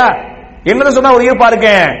இல்லையா? என்னன்னு சொன்னா ஒரு ஈர்ப்பா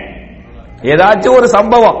இருக்கேன், ஏதாச்சும் ஒரு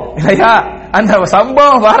சம்பவம் இல்லையா, அந்த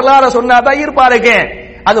சம்பவம் வரலாறு சொன்னா தான் ஈர்ப்பா இருக்கேன்.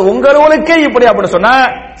 அது உங்களுக்கே இப்படி அப்படி சொன்னா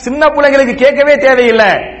சின்ன பிள்ளைங்களுக்கு கேட்கவே தேவையில்லை.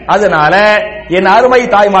 அதனால என் அருமை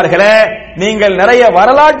தாய்மார்களே, நீங்கள் நிறைய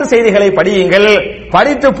வரலாற்று செய்திகளை படியுங்கள்.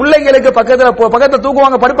 படித்து பிள்ளைங்களுக்கு பக்கத்துல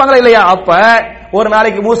தூக்குவாங்க, படிப்பாங்களா இல்லையா? அப்ப ஒரு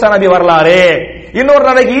நாளைக்கு மூசா நபி வரலாறு, இன்னொரு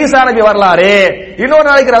நாளைக்கு ஈசா நபி வரலாறு, இன்னொரு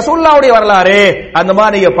நாளைக்கு ரசூலுல்லாஹ்வுடைய வரலாறு, அந்த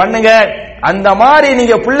மாதிரி நீங்க பண்ணுங்க. அந்த மாதிரி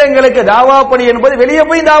நீங்க பிள்ளைங்களுக்கு தாவா பணி என்பது வெளியே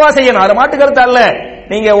போய் தாவா செய்யணும், அது மாட்டு கருத்து அல்ல.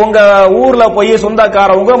 நீங்க உங்க ஊர்ல போய்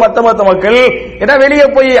சொந்தக்காரவங்க மத்த மக்கள் ஏன்னா வெளியே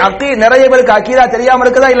போய் நிறைய பேருக்கு அக்கீதா தெரியாம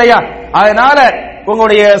இருக்குதா இல்லையா? அதனால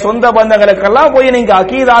உங்களுடைய சொந்த பந்தங்களுக்கெல்லாம் போய் நீங்க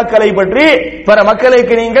அக்கீதாக்களை பற்றி பிற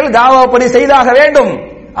மக்களுக்கு நீங்கள் தாவா பணி செய்தாக வேண்டும்.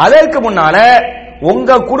 அதற்கு முன்னால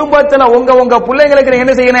உங்க குடும்பத்துல உங்க பிள்ளைங்களுக்கு நீங்க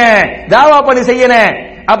என்ன செய்யணும்? தாவா பணி செய்யணும்.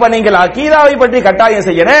 அப்ப நீங்கள் அக்கீதாவை பற்றி கட்டாயம்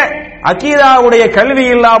செய்யணும். அக்கீதாவுடைய கல்வி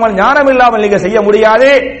இல்லாமல் ஞானம் இல்லாமல் நீங்க செய்ய முடியாது.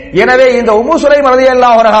 எனவே இந்த உம்மு சுலைம்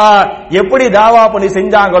ரலியல்லாஹு அன்ஹா எப்படி தாவா பணி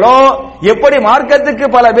செஞ்சாங்களோ, எப்படி மார்க்கத்துக்கு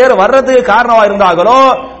பல பேர் வர்றதுக்கு காரணமா இருந்தாங்களோ,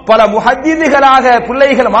 பல முஹத்திதுகளாக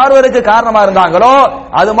பிள்ளைகள் மாறுவதற்கு காரணமா இருந்தாங்களோ,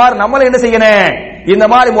 அது மாதிரி நம்மள என்ன செய்யணும்? இந்த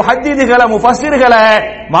மாதிரி முஹத்திதுகளை முஃபஸ்ஸிர்களை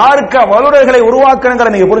மார்க்க வல்லுநர்களை உருவாக்கணுங்கிற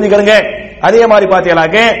நீங்க புரிஞ்சுக்கிறீங்க. அதே மாதிரி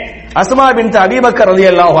பாத்தீங்களாக்க அஸ்மா பின்த் அபீ பக்கர்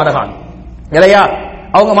ரலியல்லாஹு அன்ஹா இல்லையா,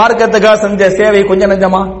 அவங்க மார்க்கத்துக்காக செஞ்ச சேவை கொஞ்சம்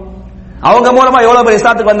நெஞ்சமா? அவங்க மூலமா எவ்வளவு பேர்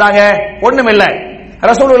இஸ்லாத்துக்கு வந்தாங்க? ஒண்ணும் இல்ல.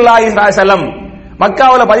 ரசூலுல்லாஹி ஸல்லல்லாஹு அலைஹி வஸல்லம்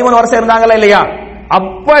மக்காவுல 13 வருஷம் இருந்தாங்களா இல்லையா?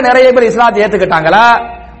 அப்ப நிறைய பேர் இஸ்லாத்தை ஏத்துக்கிட்டாங்களா?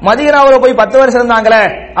 மதீனாவுல போய் 10 வருஷம் இருந்தாங்களே,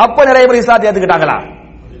 அப்ப நிறைய பேர் இஸ்லாத்தை ஏத்துக்கிட்டாங்களா?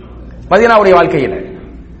 மதீனாவுடைய வாழ்க்கையில,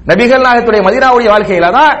 நபிகள் நாயகத்துடைய மதீனாவுடைய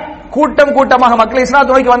வாழ்க்கையில தான் கூட்டமாக மக்கள்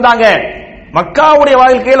இஸ்லாத்தை நோக்கி வந்தாங்க. மக்காவுடைய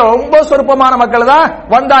வாழ்க்கையில ரொம்ப சொற்பமான மக்கள் தான்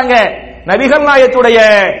வந்தாங்க. நபிகள் நாயகத்துடைய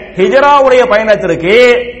ஹிஜ்ராவுடைய பயணத்திற்கு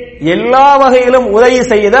எல்லா வகையிலும் உதவி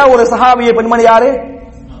செய்த ஒரு சஹாபிய பெண்மணி யாரு?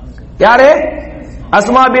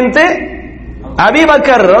 அஸ்மா பின்த் அபீ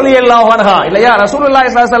பக்கர் ரலியல்லாஹு அன்ஹா இல்லையா? ரசூலுல்லாஹி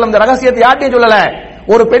ஸல்லல்லாஹு அலைஹி வஸல்லம் இந்த ரகசியத்தை யார்கிட்டயும் சொல்லல,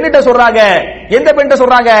 ஒரு பெண்ணிட்ட சொல்றாங்க. எந்த பெண்ணிட்ட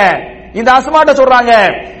சொல்றாங்க? இந்த அஸ்மாட்ட சொல்றாங்க.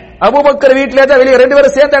 அபூபக்கர் வீட்டிலே தான் வெளியே ரெண்டு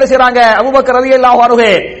பேரும் சேர்ந்து அடிச்சாங்க. அபூபக்கர் ரலியல்லாஹு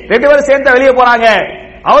அன்ஹு ரெண்டு பேரும் சேர்ந்து வெளியே போறாங்க.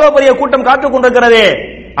 அவ்வளவு பெரிய கூட்டம் காத்துக் கொண்டிருக்கிறது.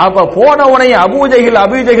 அப்ப போனவனை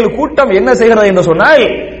அபூஜஹில் கூட்டம் என்ன செய்கிறது என்று சொன்னால்,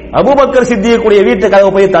 அபூபக்கர் சித்திக்குடைய வீட்டு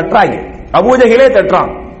கதவை போய் தட்டுறாங்க. அபூஜஹிலே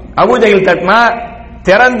தட்டுறான். அபூஜஹில் தட்டினா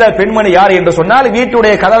திறந்த பெண்மணி யார் என்று சொன்னால்,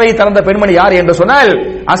 வீட்டுடைய கதவை திறந்த பெண்மணி யார் என்று சொன்னால்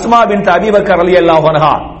அஸ்மா பின்த் அபீ பக்கர் ரலியல்லாஹு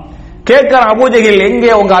அன்ஹா. கேட்கிறான் அபூஜஹில், எங்க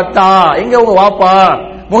உங்க அத்தா, எங்க உங்க வாப்பா,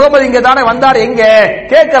 முகமது இங்க தானே வந்தார், எங்க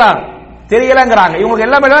கேட்கிறான். தெரியலங்கிறாங்க. இவங்களுக்கு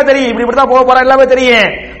எல்லாமே தெரியும், இப்படி தான் போக போறா, எல்லாமே தெரியும்.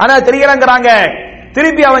 ஆனா தெரியலங்கிறாங்க.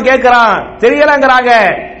 திருப்பி அவன் கேட்கிறான், தெரியலங்கிறாங்க.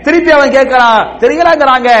 திருப்பி அவன் கேட்கிறான்,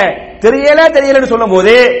 தெரியலங்கிறாங்க. தெரியலன்னு சொல்லும்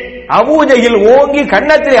போது அபூஜஹில் ஓங்கி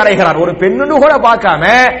கன்னத்தில் அறைகிறான். ஒரு பெண்ணுன்னு கூட பார்க்காம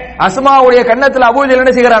அஸ்மாவுடைய கன்னத்தில் அபூஜஹில்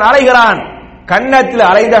என்ன செய்கிறான்? அறைகிறான். கன்னத்தில்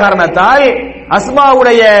அறைந்த காரணத்தால்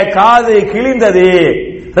அஸ்மாவுடைய காது கிழிந்தது,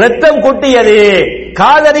 ரத்தம் கொட்டியது,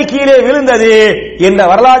 காதணி கீழே விழுந்தது என்ற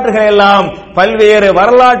வரலாற்றுகள் எல்லாம் பல்வேறு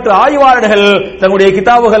வரலாற்று ஆய்வாளர்கள் தன்னுடைய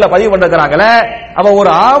கிதாபுகள்ல பதிவு பண்ணிருக்கிறாங்களே. அப்ப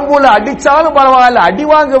ஒரு ஆம்புல அடிச்சாலும் பரவாயில்ல, அடி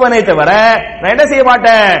வாங்குவனே தவிர நான் என்ன செய்ய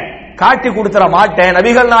மாட்டேன்? காட்டி கொடுத்துற மாட்டேன்.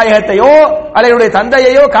 நபிகள் நாயகத்தையோ அல்லது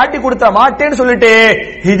தந்தையையோ காட்டி கொடுத்துற மாட்டேன்னு சொல்லிட்டு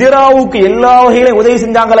ஹிஜ்ராவுக்கு எல்லா வகையிலும் உதவி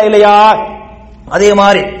செஞ்சாங்களா இல்லையா? அதே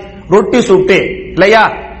மாதிரி ரொட்டி சுட்டு இல்லையா,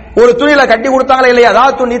 ஒரு துணியில கட்டி கொடுத்தாங்களா இல்லையா?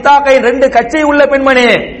 தாத்து நிதாக்கை, ரெண்டு கச்சை உள்ள பெண்மணி,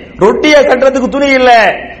 ரொட்டியை கட்டுறதுக்கு துணி இல்ல,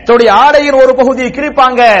 தன்னுடைய ஆடையின் ஒரு பகுதியை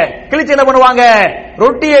கிழிப்பாங்க. கிழிச்சு என்ன பண்ணுவாங்க?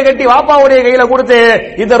 ரொட்டியை கட்டி வாப்பாவுடைய கையில கொடுத்து,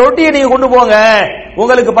 இந்த ரொட்டியை நீங்க கொண்டு போங்க,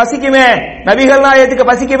 உங்களுக்கு பசிக்குமே, நபிகள் நாயகத்துக்கு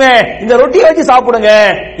பசிக்குமே, இந்த ரொட்டியை வச்சு சாப்பிடுங்க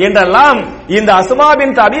என்றெல்லாம் இந்த அஸ்மா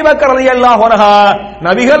பின்த் அபீ பக்கர் ரலியல்லாஹு அன்ஹா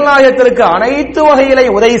நபிகள் நாயகத்திற்கு அனைத்து வகையிலே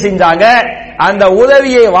உதவி செஞ்சாங்க. அந்த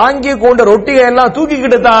உதவியை வாங்கி கொண்ட ரொட்டியை எல்லாம்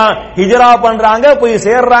தூக்கிக்கிட்டு தான் ஹிஜ்ரா பண்றாங்க, போய்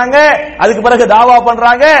சேர்றாங்க. அதுக்கு பிறகு தாவா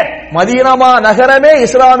பண்றாங்க. மதீனா நகரமே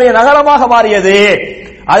இஸ்லாமிய நகரமாக மாறியது.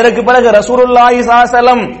 அதற்கு பிறகு ரசூலுல்லாஹி ஸல்லல்லாஹு அலைஹி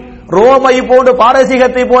வஸல்லம் ரோமை போன்ற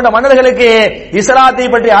பாரசீகத்தை போன்ற மன்னர்களுக்கு இஸ்லாத்தை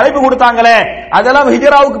பற்றி அழைப்பு கொடுத்தாங்களே, அதெல்லாம்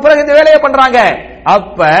ஹிஜ்ராவுக்கு பிறகு இந்த வேலையை பண்றாங்க.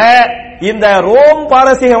 அப்ப இந்த ரோம்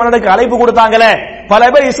பாரசீக மன்னருக்கு அழைப்பு கொடுத்தாங்களே, பல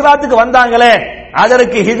பேர் இஸ்லாத்துக்கு வந்தாங்களே,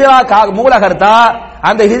 அதற்கு ஹிஜ்ரா மூலகர்த்தா,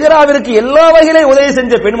 அந்த ஹிஜ்ராவிற்கு எல்லா வகையிலும் உதவி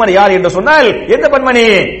செஞ்ச பெண்மணி யார் என்று சொன்னால் எந்த பெண்மணி?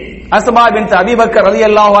 அஸ்மா பின்த் அபீ பக்கர்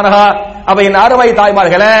ரலியல்லாஹு அன்ஹா. அப்ப என் அருமை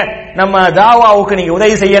தாய்மார்களே, நம்ம தாவாவுக்கு நீங்க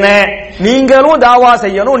உதவி செய்யணும், நீங்களும் தாவா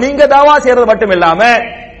செய்யணும். நீங்க தாவா செய்யறது மட்டும் இல்லாம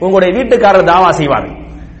உங்களுடைய வீட்டுக்காரர் தாவா செய்வார்.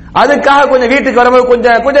 அதுக்காக கொஞ்சம் வீட்டுக்கு வரும்போது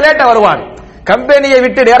கொஞ்சம் லேட்டா வருவார். கம்பெனியை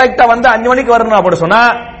விட்டு டைரக்டா வந்து 5 மணிக்கு வரணும் அப்படி சொன்னா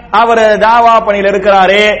அவர் தாவா பணியில்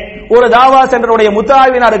இருக்கிறாரு, ஒரு தாவா சென்டருடைய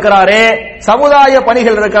முத்தாவினா இருக்கிறாரு, சமுதாய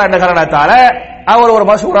பணிகள் இருக்கிற காரணத்தால அவர் ஒரு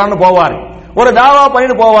மசூரான்னு போவார், ஒரு தாவா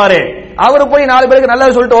பணின்னு போவாரு. அவரு போய் 4 பேருக்கு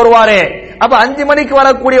நல்லது சொல்லிட்டு வருவாரு. அப்ப 5 மணிக்கு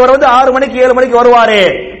வரக்கூடியவர் வந்து 6 மணிக்கு 7 மணிக்கு வருவாரு.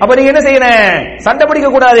 அப்ப நீங்க என்ன செய்யணும்? சண்டை பிடிக்க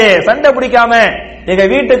கூடாது. சண்டை பிடிக்காம எங்க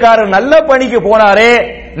வீட்டுக்காரர் நல்ல பணிக்கு போனாரே,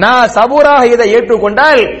 நான் சபூராக இதை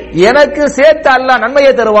ஏற்றுக்கொண்டால் எனக்கு சேர்த்து அல்லாஹ்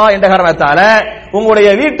நன்மையை தருவா என்ற காரணத்தால உங்களுடைய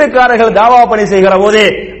வீட்டுக்காரர்கள் தாவா பணி செய்கிற போது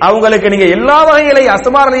அவங்களுக்கு நீங்க எல்லா வகையிலையும்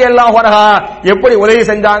அஸ்மா ரலியல்லாஹு அன்ஹா எப்படி உதவி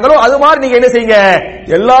செஞ்சாங்களோ அது மாதிரி நீங்க என்ன செய்யுங்க?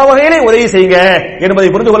 எல்லா வகையிலையும் உதவி செய்யுங்க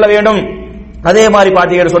என்பதை புரிந்து கொள்ள வேண்டும். அதே மாதிரி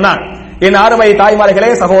பாத்தீங்கன்னு சொன்னா என் அருமை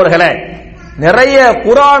தாய்மார்களே, சகோதரர்களே, நிறைய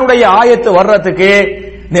குர்ஆனுடைய ஆயத்து வர்றதுக்கு,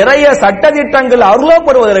 நிறைய சட்டதிட்டங்கள்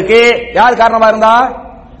அருளப்படுவதற்கு யார் காரணமா இருந்தா?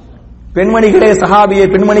 பெண்மணிகளே, சஹாபிய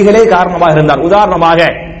பெண்மணிகளே காரணமாக இருந்தார். உதாரணமாக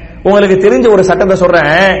உங்களுக்கு தெரிஞ்ச ஒரு சட்டத்தை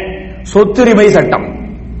சொல்றேன். சொத்துரிமை சட்டம்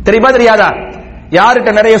தெரியுமா தெரியாதா?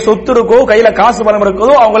 யார்கிட்ட நிறைய சொத்து இருக்கோ, கையில காசு பணம்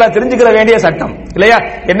இருக்குதோ அவங்கள தெரிஞ்சுக்கிற வேண்டிய சட்டம் இல்லையா?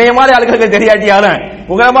 என்னைய மாதிரி ஆட்களுக்கு தெரியாட்டியாலும்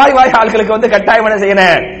உங்களை மாதிரி ஆட்களுக்கு கட்டாயம் என்ன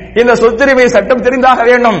செய்யணும்? இந்த சொத்துரிமை சட்டம் தெரிந்தாக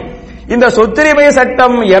வேண்டும். இந்த சொத்துரிமை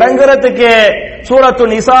சட்டம் இறங்குறதுக்கு சூரத்து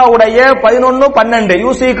நிசாவுடைய 11-12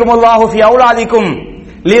 யூசிக்குமுல்லாஹு ஃபீ அவுலாதிக்கும்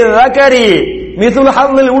லிذكரி மிஸ்ல்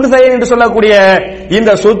ஹவ்லில் உன்ஸைன் என்று சொல்லக்கூடிய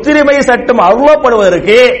இந்த சொத்துரிமை சட்டம்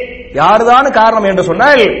அருளப்படுவதற்கு யார்தான் காரணம் என்று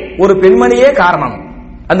சொன்னால் ஒரு பெண்மணியே காரணம்.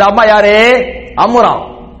 அந்த அம்மா யாரு? அம்ரா.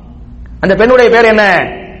 அந்த பெண்ணுடைய பேர் என்ன?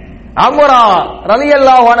 அம்ரா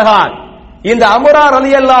ரலியல்லாஹு அன்ஹா. இந்த அம்ரா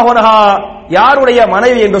ரலியல்லாஹு அன்ஹா யாருடைய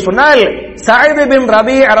மனைவி என்று சொன்னால் சஅத் பின்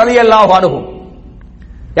ரபீ ரலியல்லாஹு அன்ஹு.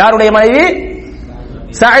 யாருடைய மனைவி?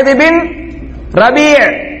 சஅத் பின் ரபீ.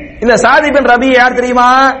 இந்த சஅத் பின் ரபீ யார் தெரியுமா?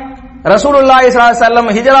 ரசூலுல்லாஹி ஸல்லல்லாஹு அலைஹி வஸல்லம்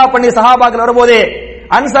ஹிஜ்ரா பண்ணி சஹாபாக்கள் வரும்போது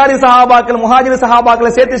அன்சாரி சஹாபாக்கள் முஹாஜிர்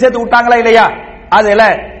சஹாபாக்களை சேர்த்து விட்டாங்களா இல்லையா? அதுல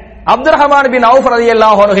அப்துர் ரஹ்மான் பின் அவுஃப்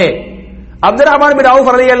ரலியல்லாஹு அன்ஹு, அப்துர் ரஹ்மான் பின் அவுஃப்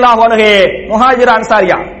ரலியல்லாஹு அன்ஹு முஹாஜிர்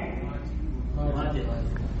அன்சாரியா?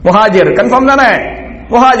 முஹாஜிர். கன்ஃபார்ம் தானே?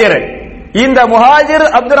 முஹாஜிர். இந்த முஹாஜிர்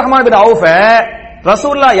அப்துர் ரஹ்மான் பின் அவுஃப்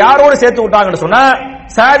ரசூலுல்லாஹ் யாரோடு சேர்த்து விட்டாங்கன்னு சொன்னா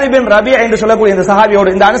சஅத் பின் ரபீ என்று சொல்லக்கூடிய இந்த சஹாபியோடு,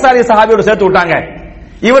 இந்த அன்சாரி சஹாபியோடு சேர்த்து விட்டாங்க.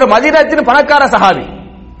 இவர் மதீனாவின் பணக்கார சஹாபி.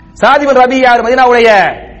 சஅத் பின் ரபீ யார்? மதீனாவுடைய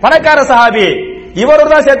பணக்கார சஹாபி. இவரோடு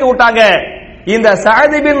தான் சேர்த்து விட்டாங்க. இந்த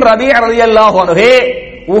சஅத் பின் ரபீ ரலியல்லாஹு அன்ஹு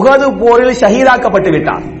உஹது போரில் ஷஹீதாக்கப்பட்டு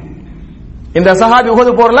விட்டார். இந்த சஹாபி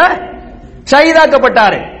உஹது போர்ல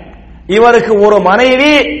ஷஹீதாக்கப்பட்டார். இவருக்கு ஒரு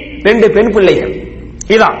மனைவி, 2 பெண் பிள்ளைகள்.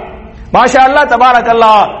 இதான் மாஷா அல்லாஹ்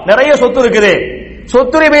தபாரக்கல்லாஹ் நிறைய சொத்து இருக்குது.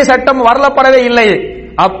 சொத்துரிமை சட்டம் வரலப்படவே இல்லை.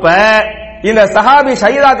 அப்ப இந்த சஹாபி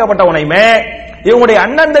ஷஹீதாக்கப்பட்ட உடனே இவங்களுடைய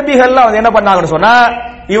அண்ணன் தம்பிகள் என்ன பண்ணாங்கன்னு சொன்னா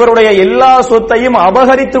இவருடைய எல்லா சொத்தையும்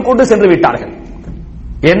அபகரித்து கொண்டு சென்று விட்டார்கள்.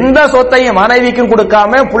 எந்த சொத்தையும் மனைவிக்கும்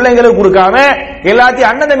கொடுக்காம பிள்ளைங்களுக்கு கொடுக்காம எல்லாத்தையும்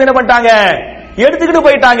அண்ணன் தம்பி என்ன பண்ணிட்டாங்க? எடுத்துக்கிட்டு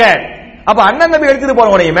போயிட்டாங்க. அப்ப அண்ணன் தம்பி எடுத்துட்டு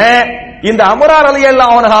போன உடனே இந்த அம்ரா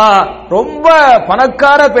ரலியல்லாஹு அன்ஹா ரொம்ப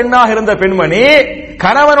பணக்கார பெண்ணாக இருந்த பெண்மணி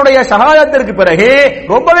கணவனுடைய ஷஹாதத்திற்கு பிறகு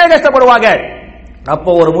ரொம்பவே கஷ்டப்படுவாங்க.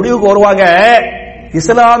 அப்போ ஒரு முடிவுக்கு வருவாங்க,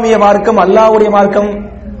 இஸ்லாமிய மார்க்கம் அல்லாஹ்வுடைய மார்க்கம்,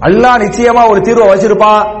 அல்லாஹ் நிச்சயமா ஒரு தீர்வை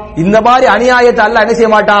வச்சிருப்பான். இந்த மாதிரி அநியாயத்தை அல்லாஹ் என்ன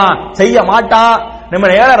செய்ய மாட்டான்? செய்ய மாட்டான். நம்ம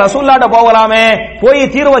நேரா ரசூலுல்லாஹ்ட்ட போகலாமே, போய்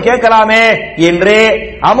தீர்வை கேட்கலாமே என்று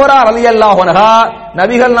அம்ரா ரலியல்லாஹு அன்ஹா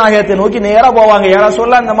நபிகள் நாயகத்தை நோக்கி நேரா போவாங்க. யா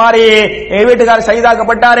ரசூலுல்லாஹ், இந்த மாதிரி எங்க வீட்டுக்காரர்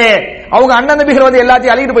ஷஹீதாக்கப்பட்டாரு, அவங்க அண்ணன் நபிகள்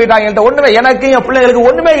எல்லாத்தையும் அழிட்டு போயிட்டாங்க, என்கிட்ட ஒண்ணுமே, எனக்கு என் பிள்ளைகளுக்கு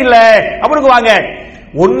ஒண்ணுமே இல்ல அப்படின்னு வாங்க.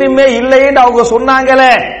 ஒண்ணுமே இல்லைன்னு அவங்க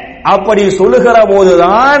சொன்னாங்களே, அப்படி சொல்லுகிற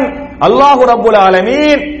போதுதான் அல்லாஹு ரப்புல்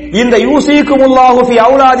ஆலமீன் இந்த யூசிக்குமுல்லாஹு ஃபீ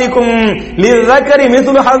அவுலாதிக்கும் லிذكரி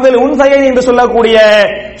மிஸ்லு ஹவ்லில் உன்ஸைன் என்று சொல்லக்கூடிய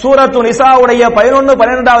சூரத்து நிசாவுடைய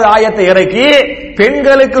 11-12 ஆயத்தை இறக்கி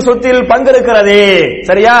பெண்களுக்கு சொத்தில் பங்கு இருக்கிறது,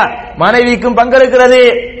 சரியா? மனைவிக்கும் பங்கு இருக்கிறது,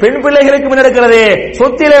 பெண் பிள்ளைகளுக்கும் இருக்கிறது,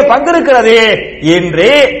 சொத்திலே பங்கு இருக்கிறது என்று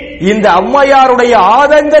இந்த அம்மையாருடைய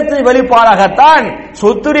ஆதங்கத்தின் வெளிப்பாடாகத்தான்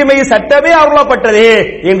சொத்துரிமை சட்டமே அருளப்பட்டது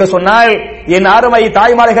என்று சொன்னால் என் அருமை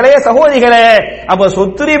தாய்மார்களே, சகோதரிகளே, அப்ப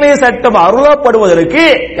சொத்துரிமை சட்டம் அருளப்படுவதற்கு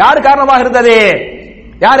யார் காரணமாக இருந்தது?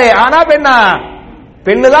 யாரு? ஆனா பெண்ணா?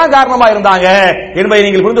 பெண்ணுதான் காரணமா இருந்தாங்க என்பதை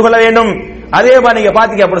நீங்கள் புரிந்து கொள்ள வேண்டும். அதே மாதிரி நீங்க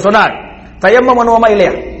பாத்தீங்க அப்படி சொன்னார் தயம்மம் பண்ணுவோமா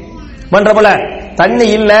இல்லையா? பண்றப்பல தண்ணி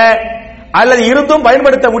இல்ல அல்லது இருந்தும்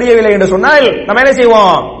பயன்படுத்த முடியவில்லை என்று சொன்னால் நம்ம என்ன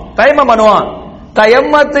செய்வோம்? தயம்மம் பண்ணுவோம்.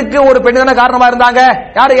 தயம்மத்துக்கு ஒரு பெண் தானே காரணமா இருந்தாங்க.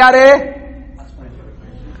 யாரு யாரு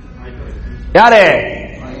யாரு?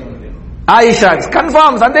 ஆயிஷா.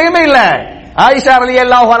 கன்ஃபார்ம், சந்தேகமே இல்ல. ஆயிஷா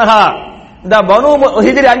ரலியல்லாஹு அன்ஹா இந்த பனு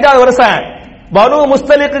ஹிஜ்ரி 5வது வருஷம் பனு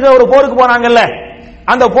முஸ்தலிக்கு ஒரு போருக்கு போனாங்கல்ல,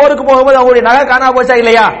 அந்த போருக்கு போகும்போது அவங்களுடைய நகை காணாம போச்சா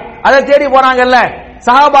இல்லையா? அதை தேடி போனாங்கல்ல,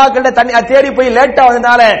 சஹாபாக்கள் தண்ணி தேடி போய் லேட்டா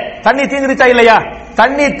வந்தனால தண்ணி தீந்துருச்சா இல்லையா?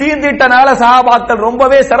 தண்ணி தீந்திட்டனால சஹாபாக்கள்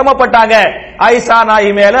ரொம்பவே சிரமப்பட்டாங்க. ஆயிஷா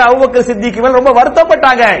நாயகி மேல, அபூபக்கர் சித்திக் மேல ரொம்ப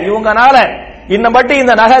வருத்தப்பட்டாங்க. இவங்கனால இன்னும் மட்டும்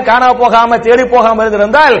இந்த நகை காணா போகாம தேடி போகாம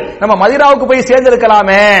இருந்திருந்தால் நம்ம மதீனாவுக்கு போய்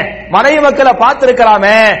சேர்ந்திருக்கலாமே, மனைவி மக்களை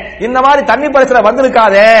பார்த்திருக்கலாமே, இந்த மாதிரி தண்ணி பிரச்சனை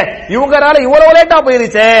வந்திருக்காதே, இவங்கனால இவ்வளவு லேட்டா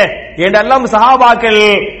போயிருச்சு என்றெல்லாம் சஹாபாக்கள்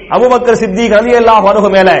அபூபக்கர் சித்திக் ரலியல்லாஹு அன்ஹு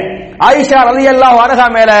மேல, ஆயிஷா ரலியல்லாஹு அன்ஹா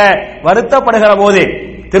மேல வருத்தப்படுகிற போது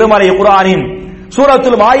திருமறை குர்ஆனின்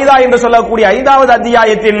சூரத்துல் மாயிதா என்று சொல்லக்கூடிய 5வது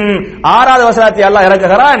அத்தியாயத்தின் 6வது வசனத்தை அல்லாஹ்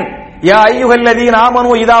இறக்குகிறான். யா அய்யுஹல்லதீன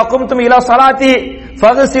ஆமனூ இதா கும்தும் இலா ஸலாத்தி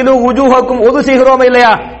ஃபக்ஸிலு வுஜூஹக்கும், உது செய்கிறோம்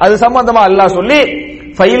இல்லையா, அது சம்பந்தமா அல்லாஹ் சொல்லி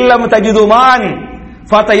ஃபைல்லம் தஜிது மான்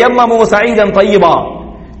ஃபதயம்மமு ஸஈதன் தய்யிபா,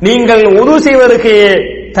 நீங்கள் உது செய்வதற்கு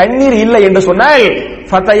தண்ணீர் இல்லை என்று சொன்னால்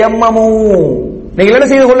ஃபதயம்மமு, நீங்கள் என்ன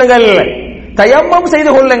செய்து கொள்ளுங்கள், தயம்மம்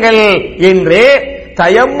செய்து கொள்ளுங்கள் என்று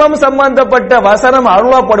தயம்மம் சம்பந்தப்பட்ட வசனம்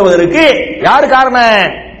அருளப்படுவதற்கு யார் காரணம்?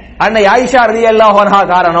 அன்னை ஆயிஷா ரலியல்லாஹு அன்ஹா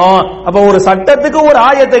காரணம். அப்ப ஒரு சட்டத்துக்கு ஒரு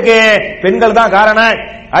ஆயத்துக்கு பெண்கள் தான் காரணம்.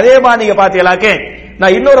 அதே மாதிரி நீங்க பாத்தீங்களாக்க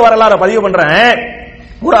நான் இன்னொரு வரலாறு பதிவு பண்றேன்.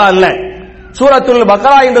 குர்ஆன்ல சூரத்துல்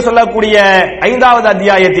பக்ரா என்று சொல்லக்கூடிய 5வது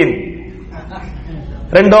அத்தியாயத்தின்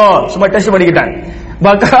சும்மா டெஸ்ட் பண்ணிக்கிட்டேன்.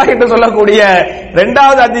 பக்ரா என்று சொல்லக்கூடிய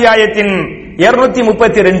 2வது அத்தியாயத்தின்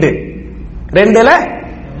 232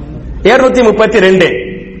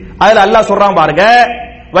 அதுல அல்லாஹ் சொல்றான் பாருங்க,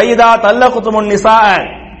 வைதா தல்லகுதுமுன் நிசா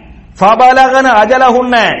ஃபபலகன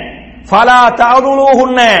அஜலஹுன்ன ஃபலா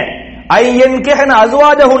தஅதுலுஹுன்ன ஐயன்கிஹன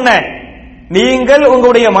அஸ்வாஜஹுன்ன, நீங்கள்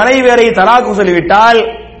உங்களுடைய மனைவியரை தலாக்கு சொல்லிவிட்டால்,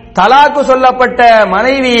 தலாக்கு சொல்லப்பட்ட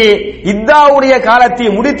மனைவி இத்தாவுடைய காலத்தை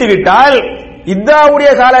முடித்துவிட்டால், இத்தாவுடைய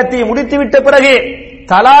காலத்தை முடித்துவிட்ட பிறகு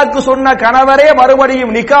தலாக்கு சொன்ன கணவரே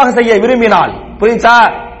மறுபடியும் நிக்காஹ் செய்ய விரும்பினால், புரிஞ்சா,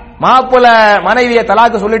 மாப்பிள்ள மனைவியை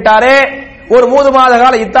தலாக்கு சொல்லிட்டாரே, ஒரு 3 மாத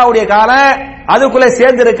கால இத்தாவுடைய காலம், அதுக்குள்ள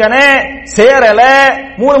சேர்ந்து இருக்கனே, சேரல,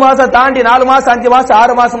 3 மாசம் தாண்டி 4 மாசம் 5 மாசம்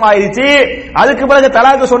 6 மாசம் ஆயிடுச்சு, அதுக்கு பிறகு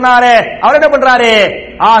தலாக்கு சொன்னாரே, அவர் என்ன பண்றாரு,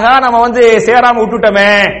 ஆகா நம்ம சேராம விட்டுட்டோமே,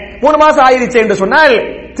 3 மாசம் ஆயிடுச்சு என்று சொன்னால்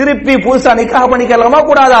திருப்பி புதுசா நிக்காஹ் பண்ணிக்கலாமா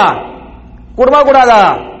கூடாதா? கூடாதா?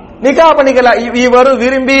 நிக்காஹ் பண்ணிக்கலாம். இவரும்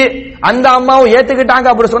விரும்பி அந்த அம்மாவும் ஏத்துக்கிட்டாங்க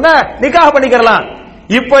அப்படி சொன்னா நிக்காஹ் பண்ணிக்கலாம்.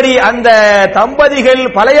 இப்படி அந்த தம்பதிகள்,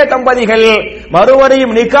 பழைய தம்பதிகள்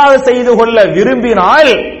மறுபடியும் நிக்காஹ் செய்து கொள்ள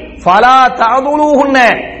விரும்பினால் ஃபலா தஅதுலுஹுன்ன,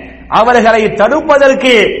 அவர்களை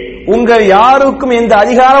தடுப்பதற்கு உங்கள் யாருக்கும் எந்த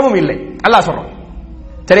அதிகாரமும் இல்லை அல்லாஹ் சொல்றான்.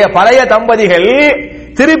 சரியா? பழைய தம்பதிகள்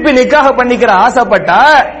திருப்பி நிக்காஹ் பண்ணிக்கிற ஆசைப்பட்டா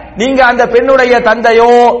நீங்க அந்த பெண்ணுடைய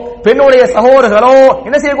தந்தையோ பெண்ணுடைய சகோதரர்களோ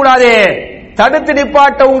என்ன செய்யக்கூடாது, தடுத்து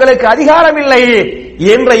நிப்பாட்ட உங்களுக்கு அதிகாரம் இல்லை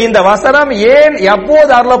என்ற இந்த வசனம் ஏன்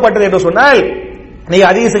எப்போது அருளப்பட்டது என்று சொன்னால், நீங்க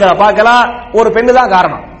ஹதீஸ்களை பார்க்கலாம். ஒரு பெண்ணு தான்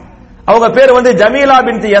காரணம். அவங்க பேர் ஜமீலா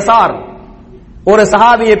பின்த் யசார், ஒரு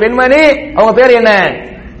சஹாபிய பெண்மணி. அவங்க பேர் என்ன?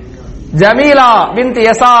 ஜமீலா பின்த்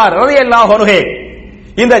யசார் ரலியல்லாஹு அன்ஹு.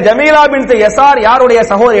 இந்த ஜமீலா பின்த் யசார் யாருடைய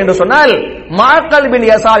சகோதரி என்று சொன்னால் மாக்கல் பின்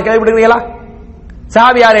யசார். கேள்விப்பட்டிருக்கீங்களா?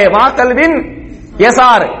 சஹாபி யாரு? மாக்கல் பின்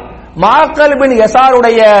யசார். மாக்கல் பின்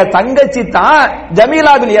யசாருடைய தங்கச்சி தான்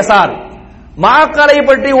ஜமீலா பின் யசார். மாக்கலை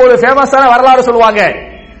பற்றி ஒரு ஃபேமஸான வரலாறு சொல்லுவாங்க.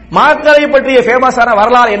 மாக்களை பற்றிய ஃபேமஸான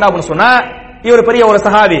வரலாறு என்ன அப்படின்னு சொன்னா, இவர் பெரிய ஒரு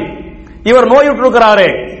சஹாபி, இவர் நோயுற்று இருக்கிறாரு.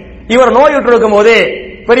 இவர் நோயுற்று இருக்கும் போது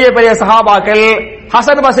பெரிய பெரிய சஹாபாக்கள்,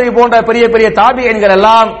 ஹசன் பஸ்ரி போன்ற பெரிய பெரிய தாபியன்கள்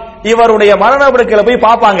எல்லாம் இவருடைய மரண படுக்கையில போய்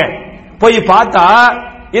பார்ப்பாங்க. போய் பார்த்தா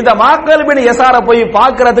இந்த மாக்கல் பின் யசார போய்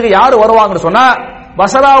பார்க்கிறதுக்கு யாரு வருவாங்கன்னு சொன்னா,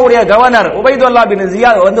 பஸ்ராவுடைய கவர்னர் உபைதுல்லா பின்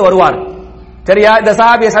ஜியாத் வருவார். சரியா? இந்த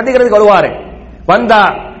சஹாபியை சந்திக்கிறதுக்கு வருவாரு. வந்தா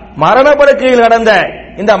மரண படுக்கையில் நடந்த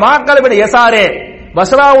இந்த மாக்கல் பின் யசாரே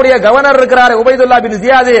பஸ்ராவுடைய கவர்னர் இருக்கிறாரு உபைதுல்லா பின்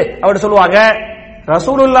ஜியாத், அவர் சொல்லுவாங்க,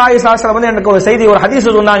 ரசூலுல்லாஹி ஸல்லல்லாஹு அலைஹி வஸல்லம் எனக்கு ஒரு செய்தி, ஒரு ஹதீஸ்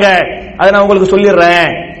சொன்னாங்க, அதை நான் உங்களுக்கு சொல்லிடுறேன்.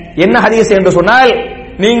 என்ன ஹதீஸ் என்று சொன்னால்,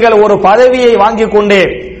 நீங்கள் ஒரு பதவியை வாங்கிக் கொண்டு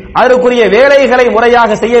அதற்குரிய வேலைகளை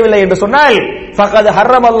முறையாக செய்யவில்லை என்று சொன்னால் ஃபகத்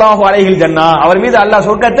ஹர்ரமல்லாஹு அலைஹில் ஜன்னா, அவர் மீது அல்லாஹ்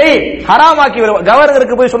சொர்க்கத்தை ஹராமாக்கி விடுவார்.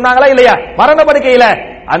 கவர்னருக்கு போய் சொன்னாங்களா இல்லையா மரண படுக்கையில?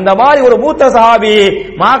 அந்த மாதிரி ஒரு மூத்த சஹாபி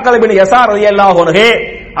மாக்கல் பின் யசார் ரலியல்லாஹு அன்ஹு,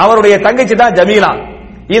 அவருடைய தங்கச்சி தான் ஜமீலா.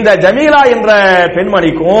 இந்த ஜமீலா என்ற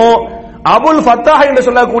பெண்மணிக்கும் அபுல் ஃபத்தாஹ் என்று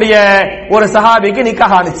சொல்லக்கூடிய ஒரு சஹாபிக்கு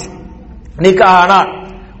நிக்காஹ் ஆனிச்சு. நிக்காஹ் ஆனா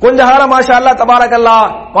கொஞ்ச காலம் மாஷா அல்லாஹ் தபாரக்கல்லாஹ்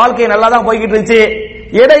வாழ்க்கை நல்லா தான் போய்கிட்டு இருந்துச்சு.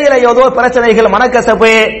 இடையில ஏதோ பிரச்சனைகள்,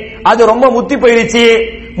 மனக்கசப்பு, அது ரொம்ப முத்தி போயிடுச்சு.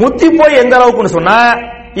 முத்தி போய் எந்த அளவுக்குன்னு சொன்னா,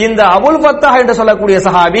 இந்த அபுல் ஃபத்தாஹ் என்று சொல்லக்கூடிய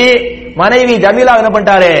சஹாபி மனைவி ஜமீலா என்ன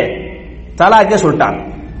பண்ணிட்டாரு, தலாக்கே சொல்லிட்டாங்க.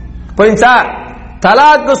 புரிஞ்சா?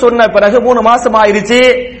 தலாக்கு சொன்ன பிறகு 3 மாசம் ஆயிருச்சு.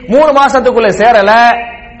 3 மாசத்துக்குள்ள சேரல,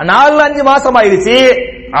 4-5 மாசம் ஆயிருச்சு.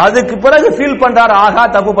 அதுக்கு பிறகு ஃபீல் பண்றாரு, ஆகா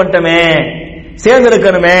தப்பு பண்ணிட்டமே, சேர்ந்து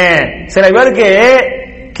இருக்கணுமே. சில பேருக்கு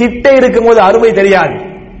கிட்ட இருக்கும் போது அருமை தெரியாது.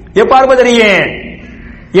 எப்ப அருமை தெரியும்?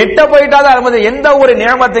 எட்ட போயிட்டாதான் அருமை. எந்த ஒரு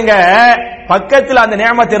நியமத்துங்க பக்கத்தில் அந்த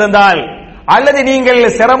நியமத்து இருந்தால், அல்லது நீங்கள்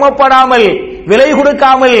சிரமப்படாமல் விலை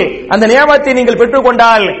கொடுக்காமல் அந்த நியமத்தை நீங்கள்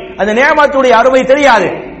பெற்றுக்கொண்டால் அந்த நியமத்துடைய அருமை தெரியாது.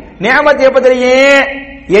 நியமத்து எப்ப தெரியும்?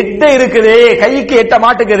 எட்ட இருக்குது, கைக்கு எட்ட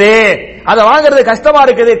மாட்டுக்குது, அதை வாங்குறது கஷ்டமா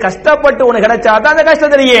இருக்குது. கஷ்டப்பட்டு உனக்கு கிடைச்சா தான் அந்த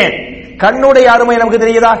கஷ்டம் தெரியும். கண்ணுடைய அருமை நமக்கு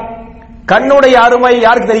தெரியுதா? கண்ணுடைய அருமை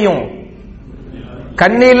யாருக்கு தெரியும்?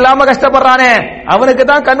 கண்ணு இல்லாம கஷ்டப்படுறானே அவனுக்கு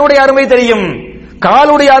தான் கண்ணுடைய அருமை தெரியும்.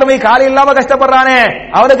 காலுடைய அருமை, கால் இல்லாம கஷ்டப்படுறானே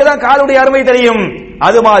அவனுக்கு தான் காலுடைய அருமை தெரியும்.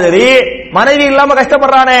 அது மாதிரி மனைவி இல்லாம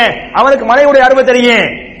கஷ்டப்படுறானே அவனுக்கு மனைவியுடைய அருமை தெரியும்.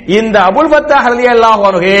 இந்த அபுல் ஃபத்தாஹ் ரலியல்லாஹு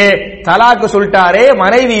அன்ஹு தலாக்கு சொல்லிட்டாரே,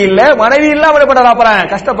 மனைவி இல்ல, மனைவி இல்லாம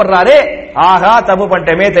கஷ்டப்படுறாரு. ஆகா தப்பு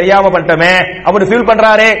பண்ணிட்டமே, தெரியாம பண்ணிட்டமே அப்படி ஃபீல்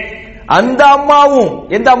பண்றாரு. அந்த அம்மாவும்,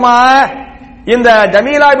 எந்த அம்மா? இந்த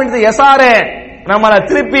ஜமீலா பின்த் யஸார் நம்மள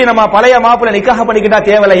திருப்பி நம்ம பழைய மாப்பிள்ளை நிக்காஹ் பண்ணிக்கிட்டா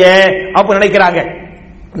தேவலையே அப்ப நினைக்கிறாங்க.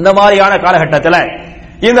 இந்த மாதிரியான காலகட்டத்தில்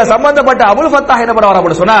இந்த சம்பந்தப்பட்ட அபுல் ஃபத்தாஹ் என்ன பண்ணுவார்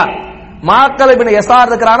அப்படி சொன்னா, மாக்கல் பின் யஸார்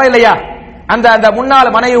இருக்கிறானா இல்லையா, அந்த அந்த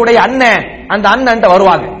முன்னாள் மனைவியுடைய அண்ணன், அந்த அண்ணன்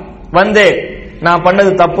வருவாங்க. வந்து நான்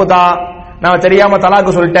பண்ணது தப்பு தான், நான் தெரியாம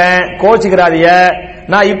தலாக்கு சொல்லிட்டேன், கோச்சிக்கிறாதிய,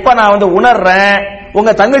 நான் வந்து உணர்றேன்,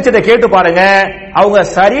 உங்க தங்கச்சிட்ட கேட்டு பாருங்க, அவங்க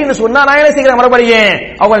சரின்னு சொன்னா நான் என்ன செய்கிறேன், மறுபடியும்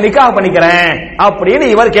அவங்க நிக்காஹ் பண்ணிக்கிறேன் அப்படின்னு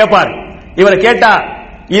இவர் கேட்பார். இவர் கேட்டா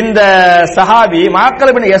இந்த சஹாபி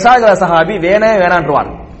மாக்கல் பின் யஸார் சஹாபி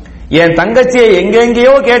வேணான்றுவார். என் தங்கச்சியை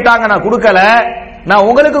எங்கெங்கேயோ கேட்டாங்க, நான் கொடுக்கல, நான்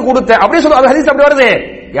உங்களுக்கு கொடுத்தேன் அப்படி சொல்ல. ஹதீஸ் அப்படி வருது,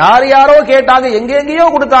 யார் யாரோ கேட்டாங்க, எங்கெங்கேயோ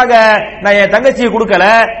கொடுத்தாங்க, நான் என் தங்கச்சியை கொடுக்கல,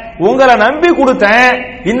 உங்களை நம்பி கொடுத்தேன்,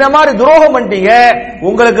 இந்த மாதிரி துரோகம் பண்ணிட்டீங்க,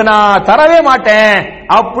 உங்களுக்கு நான் தரவே மாட்டேன்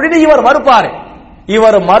அப்படின்னு இவர் மறுப்பாரு.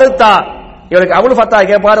 இவர் மறுத்தா இவருக்கு அபுல் ஃபத்தாஹ்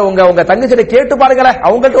கேட்பாரு, உங்க தங்கச்சிட்ட கேட்டு பாருங்களேன்,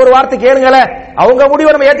 அவங்கள்ட்ட ஒரு வார்த்தை கேளுங்களேன், அவங்க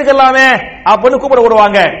முடிவை நம்ம ஏத்துக்கலாமே அப்படின்னு கூப்பிட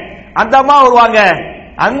விடுவாங்க. அந்த அம்மா வருவாங்க,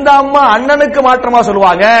 அந்த அம்மா அண்ணனுக்கு மாற்றமா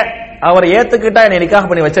சொல்லுவாங்க, அவர் ஏத்துக்கிட்டா என்னை நிக்காஹ்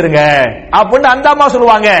பண்ணி வச்சிருங்க அப்படின்னு அந்த அம்மா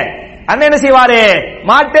சொல்லுவாங்க. அண்ணன் என்ன செய்வாரு,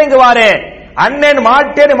 மாட்டேங்குவாரு. அண்ணன்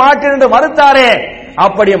மாட்டேன் என்று மறுத்தாரு.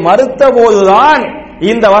 அப்படி மறுத்த போதுதான்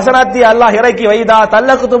இந்த வசனத்தை அல்லாஹ் இறக்கி, வைதா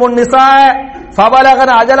தல்லக்துமுன் நிஸா ஃபபலகன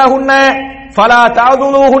அஜலஹுன்ன ஃபலா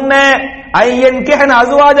தஅதுலுஹுன்ன ஐயன்கிஹன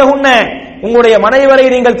அஸ்வாஜஹுன்ன, உங்களுடைய மனைவரை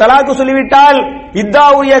நீங்கள் தலாக்கு சொல்லிவிட்டால்,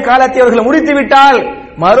 இத்தாவுடைய காலத்தை அவர்கள் முடித்து விட்டால்,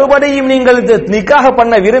 மறுபடியும் நீங்கள் நிக்காஹ்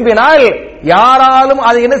பண்ண விரும்பினால் யாராலும்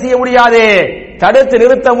அதை என்ன செய்ய முடியாது, தடுத்து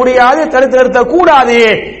நிறுத்த முடியாது, தடுத்து நிறுத்த கூடாது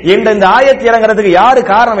என்ற இந்த ஆயத்து இறங்குறதுக்கு யாரு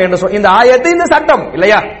காரணம் என்று இந்த ஆயத்து, இந்த சட்டம்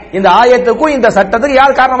இல்லையா, இந்த ஆயத்துக்கும் இந்த சட்டத்துக்கு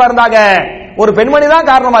யார் காரணமா இருந்தாங்க? ஒரு பெண்மணி தான்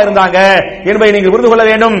காரணமா இருந்தாங்க என்பதை நீங்கள் புரிந்து கொள்ள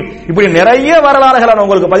வேண்டும். இப்படி நிறைய வரலாறுகளை நான்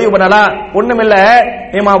உங்களுக்கு பதிவு பண்ணலாம். ஒண்ணுமில்ல,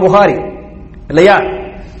 இமாம் புகாரி இல்லையா,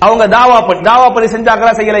 அவங்க தாவா பண்ணி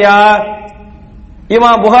செஞ்சாங்களா செய்யலையா?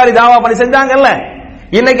 இமாம் புகாரி தாவா பண்ணி செஞ்சாங்கல்ல.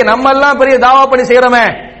 இன்னைக்கு நம்ம எல்லாம் பெரிய தாவா பண்ணி செய்யறோமே,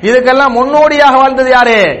 இதுக்கெல்லாம் முன்னோடியாக வாழ்ந்தது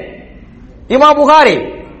யாரு? இமாம் புகாரி.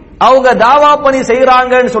 அவங்க தாவா பண்ணி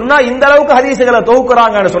செய்யறாங்கன்னு சொன்னா, இந்த அளவுக்கு ஹதீசுகளை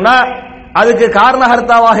தொகுக்குறாங்கன்னு சொன்னா, அதுக்கு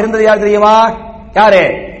காரணஹர்த்தாவாக இருந்தது யார் தெரியுமா? யாரு?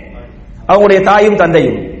 அவங்களுடைய தாயும்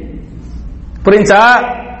தந்தையும். புரிஞ்சா?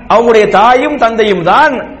 அவங்களுடைய தாயும் தந்தையும்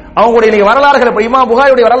தான் அவங்களுடைய வரலாறுகளை. இமாம்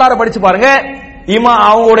புகாரியுடைய வரலாறு படிச்சு பாருங்க.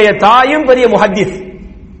 அவங்களுடைய தாயும் பெரிய முஹத்தீஸ்.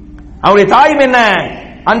 அவங்களுடைய தாயும் என்ன,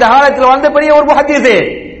 அந்த காலத்தில் வந்த பெரிய ஒரு முஹத்தீஸ்.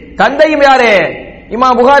 தந்தையும் யாரு?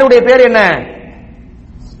 இமாம் புகாரியுடைய பேர் என்ன?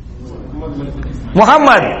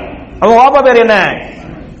 முஹம்மது. அவங்க வாப்பா பேர் என்ன?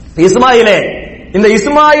 இஸ்மாயிலே. இந்த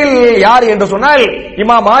இஸ்மாயில் யார் என்று சொன்னால்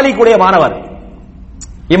இமாம் மாலிக்குடைய மாணவர்.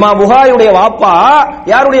 இமாம் புகாரியுடைய வாப்பா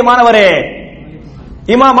யாருடைய மாணவரே?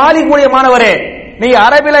 இமாம் மாலிக்குடைய மாணவரே. நீங்க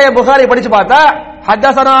அரபில புகாரி படிச்சு பார்த்தா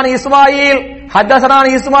ஹத்தஸனானி இஸ்மாயில், ஹத்தஸனானி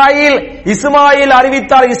இஸ்மாயில், இஸ்மாயில்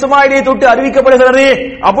அறிவித்தார், இஸ்மாயிலை தொட்டு அறிவிக்கப்படுகிறது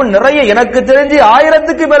அப்படின்னு நிறைய, எனக்கு தெரிஞ்சு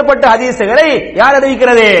 1000க்கு மேற்பட்ட ஹதீசுகளை யார்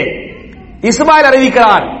அறிவிக்கிறது? இஸ்மாயில்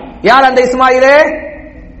அறிவிக்கிறார். யார் அந்த இஸ்மாயிலே?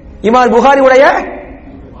 இமாம் புகாரியுடைய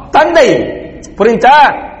தந்தை. புரிஞ்சா?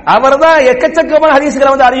 அவர்தான் எக்கச்சக்கமான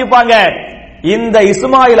ஹதீசுகளை வந்து அறிவிப்பாங்க. இந்த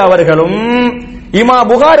இஸ்மாயில் அவர்களும் இமாம்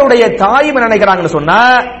புகாரியுடைய தாயும் நினைக்கிறாங்கன்னு சொன்னா,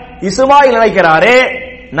 இஸ்மாயில் நினைக்கிறாரே,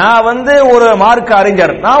 நான் வந்து ஒரு மார்க்க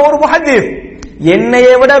அறிஞர், நான் ஒரு முஹத்தீஸ்,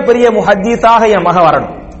 என்னையை விட பெரிய முஹத்தீஸாக என் மகன்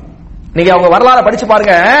வரணும். நீங்க அவங்க வரலாறு படிச்சு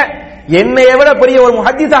பாருங்க. என்னையை விட பெரிய ஒரு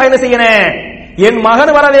முஹத்தீஸாக என்ன செய்யணும், என்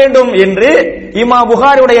மகன் வர வேண்டும் என்று இமாம்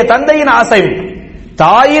புகாரியுடைய தந்தையின் ஆசை.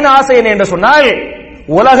 தாயின் ஆசை என்ன என்று சொன்னால்,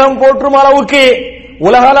 உலகம் போற்றும் அளவுக்கு,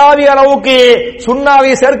 உலகளாவிய அளவுக்கு,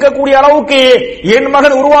 சுன்னாவை சேர்க்கக்கூடிய அளவுக்கு என்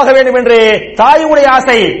மகன் உருவாக வேண்டும் என்று தாயுடைய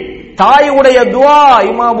ஆசை. தாயுடைய துவா.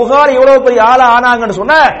 இமாம் புகாரி எவ்வளவு பெரிய ஆளா ஆனாங்கன்னு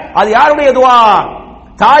சொன்ன, அது யாருடைய துவா?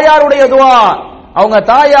 தாயாருடைய துவா. அவங்க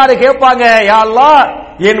தாயாரு கேட்பாங்க, யா அல்லாஹ்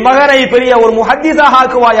என் மகனை பெரிய ஒரு முஹத்தீஸாக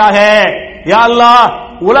ஆக்குவாயாக, யா அல்லாஹ்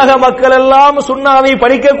உலக மக்கள் எல்லாம் சுன்னாவை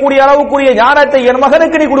படிக்கக்கூடிய அளவுக்குரிய ஞானத்தை என்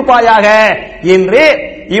மகனுக்கு நீ கொடுப்பாயாக என்று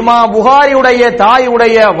இமாம் புகாரியுடைய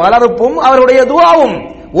தாயுடைய வளர்ப்பும் அவருடைய துவாவும்.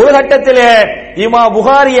 ஒரு கட்டத்திலே இமாம்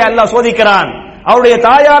புகாரியை அல்லாஹ் சோதிக்கிறான், அவருடைய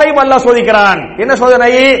தாயாரையும் அல்லாஹ் சோதிக்கிறான். என்ன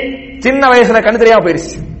சோதனை? சின்ன வயசுல கண்ணு தெரியாம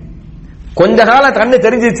போயிருச்சு, கொஞ்ச காலம் கண்ணு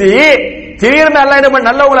தெரிஞ்சிச்சு, திடீர்னு அல்லாஹ்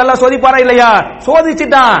நல்லவங்களை எல்லாம் சோதிப்பாரா இல்லையா?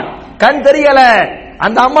 சோதிச்சுட்டான், கண் தெரியல.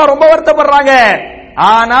 அந்த அம்மா ரொம்ப வருத்தப்படுறாங்க.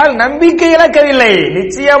 ஆனால் நம்பிக்கை இழக்கவில்லை.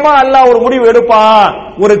 நிச்சயமா அல்லாஹ் ஒரு முடிவு எடுப்பான்,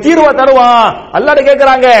 ஒரு தீர்வை தருவான். அல்லாஹ்ட்ட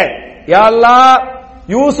கேக்குறாங்க, யா அல்லாஹ்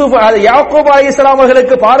யூசுப் யாக்கூப் அலைஹிஸ்ஸலாம்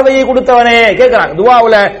அவர்களுக்கு பார்வையை கொடுத்தவனே கேக்குறாங்க.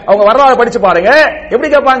 துஆவுல அவங்க வரலாறு படிச்சு பாருங்க. எப்படி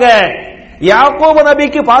கேட்பாங்க? யாக்கூப்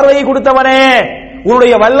நபிக்கு பார்வையை கொடுத்தவனே,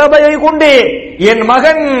 உன்னுடைய வல்லமையை கொண்டு என்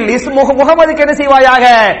மகன் முகமதுக்கு என்ன செய்வாயாக,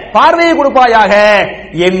 பார்வையை கொடுப்பாயாக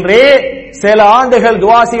என்று சில ஆண்டுகள்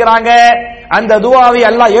துஆ செய்றாங்க. அந்த துஆவை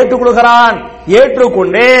அல்லாஹ் ஏற்றுக்கொள்கிறான்.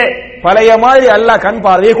 ஏற்றுக்கொண்டு பழைய மாதிரி அல்லாஹ் கண்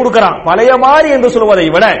பார்வையை கொடுக்கிறான். பழைய மாதிரி என்று சொல்வதை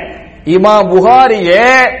விட இமாம் புகாரியே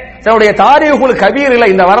தன்னுடைய தாரீகுல்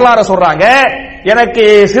கபீரில் இந்த வரலாறு சொல்றாங்க. எனக்கு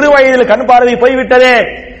சிறு வயதில் கண் பார்வை போய்விட்டது,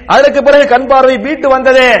 அதற்கு பிறகு கண் பார்வை மீட்டு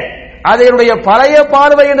வந்தது. அது என்னுடைய பழைய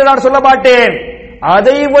பார்வை என்று நான் சொல்ல மாட்டேன்,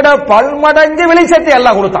 அதைவிட பல்மடங்கு வெளிச்சத்தை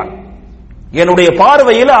அல்லாஹ் கொடுத்தான். என்னுடைய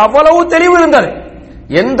பார்வையில் அவ்வளவு தெளிவு இருந்தது.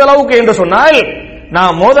 எந்த அளவுக்கு என்று சொன்னால்,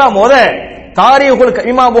 நான் மோத தாரீகுல்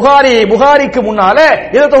இமாம் புகாரிக்கு முன்னால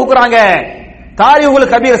இதை தொகுக்கிறாங்க.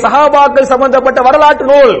 தாரீகுல் கபீர் சஹாபாக்கள் சம்பந்தப்பட்ட வரலாற்று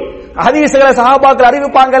நூல். ஹதீஸ்களை சஹாபாக்கள்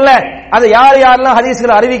அறிவிப்பாங்கல்ல, அது யார் யாரெல்லாம்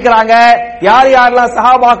ஹதீஸ்களை அறிவிக்கிறாங்க, யார் யாரெல்லாம்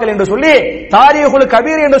சஹாபாக்கள் என்று சொல்லி தாரீகுல்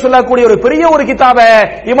கபீர் என்று சொல்லக்கூடிய ஒரு பெரிய ஒரு கிதாபை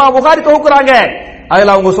இமாம் புகாரி தொகுக்கிறாங்க.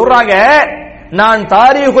 அதுல அவங்க சொல்றாங்க, நான்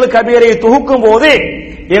தாரீகுல் கபீரை தொகுக்கும் போது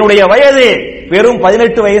என்னுடைய வயது வெறும்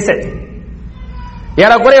 18 வயசு.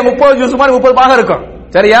 ஏறக்குறைய 30 ஜூஸ் மாதிரி 30 பாகம் இருக்கும்.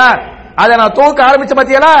 சரியா? அதை நான் தொகுக்க ஆரம்பிச்ச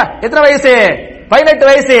பத்தியலா எத்தனை வயசு? 18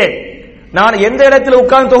 வயசு. நான் எந்த இடத்துல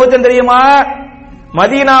உட்கார்ந்து தொகுத்தேன் தெரியுமா?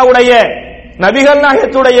 மதீனாவுடைய நபிகள்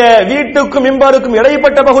நாயகத்துடைய வீட்டுக்கும் மிம்பருக்கும்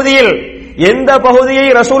இடைப்பட்ட பகுதியில். எந்த பகுதியை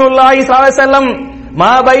ரசூலுல்லாஹி ஸல்லல்லாஹு அலைஹி வஸல்லம்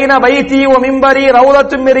மா பைன பைத்தி வ மிம்பரி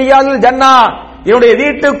ரௌலத்தும் மின் ரியாதில் ஜன்னah, என்னுடைய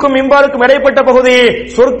வீட்டுக்கும் மிம்பருக்கும் இடைப்பட்ட பகுதி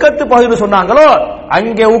சொர்க்கத்து பகுதி சொன்னாங்களோ,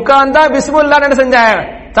 அங்கே உட்கார்ந்தா பிஸ்மில்லாஹ் என்ன செஞ்சேன்,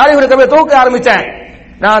 தாரீகுல் கபீர் தொகுக்க ஆரம்பிச்சேன்.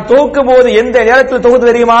 நான் தொகுக்கும் போது எந்த நேரத்தில்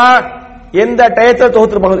தொகுத்து தெரியுமா? எந்த டயத்தில்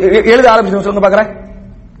தொகுத்து எழுத ஆரம்பிச்சு சொல்லுங்க பாக்குறேன்.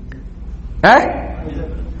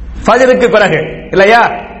 ஃபஜ்ருக்கு பிறகு இல்லையா?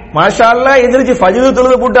 மாஷா அல்லாஹ் எந்திரிச்சு ஃபஜ்ர்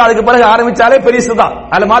தொழுது போட்டு அதுக்கு பிறகு ஆரம்பிச்சாலே பெரியசுதான்,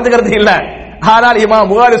 அதுல மாத்துக்கிறது இல்ல. ஆனால் இமாம்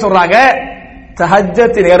புகாரி சொல்றாங்க,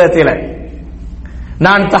 தஹஜ்ஜத் நேரத்தில்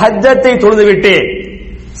நான் தஹஜ்ஜத்தை தொழுது விட்டு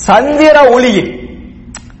சந்திர ஒளியில்,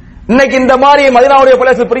 இன்னைக்கு இந்த மாதிரி மதீனாவுடைய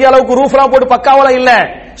பிளேஸ் பெரிய அளவுக்கு ரூஃப்லாம் போட்டு பக்காவெல்லாம் இல்ல,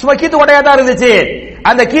 சும்மா கீத்து கொட்டையா தான் இருந்துச்சு.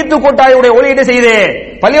 அந்த கீத்து கொட்டாயுடைய ஒளி என்ன செய்யுது,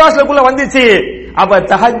 பள்ளிவாசலுக்குள்ள வந்துச்சு. அப்ப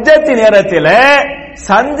தஹஜ்ஜத் நேரத்தில்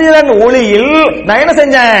சந்திரன் ஒளியில் நான் என்ன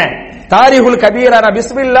செஞ்சேன், தாரீகுல் கபீர நான்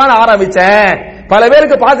பிஸ்மில்லாஹ் ஆரம்பிச்சேன். பல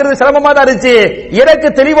பேருக்கு பாக்குறது சிரமமா தான் இருந்துச்சு, எனக்கு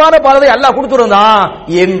தெளிவான பார்வை அல்லாஹ் கொடுத்திருந்தான்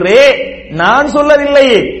என்று நான் சொல்லவில்லை.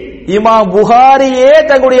 இமாம் புகாரியே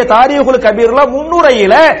தங்களுடைய தாரீகுல் கபீர்ல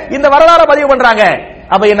முன்னுரையில இந்த வரலாறு பதிவு பண்றாங்க.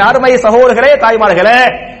 அப்ப என் அருமை சகோதரர்களே, தாய்மார்களே,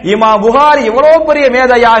 இமாம் புகாரி எவ்வளவு பெரிய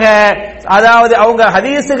மேதையாக, அதாவது அவங்க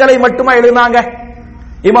ஹதீசுகளை மட்டுமா எழுதினாங்க?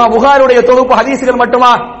 இமாம் புகாரியுடைய தொகுப்பு ஹதீசுகள்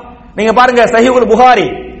மட்டுமா? நீங்க பாருங்க, சஹீஹுல் புகாரி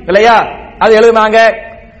இல்லையா, அது எழுதினாங்க.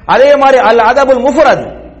 அதே மாதிரி அல் அதபுல் முஃபரத்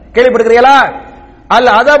கேள்விப்பட்டிருக்கிறீங்களா?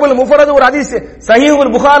 அல் அதபுல் முஃபரத் ஒரு ஹதீஸ்,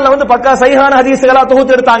 சஹீஹுல் புகாரில வந்து பக்கா சஹீஹான ஹதீஸ்களா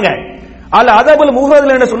தொகுத்து எடுத்தாங்க. அல் அதபுல் முஃபரத்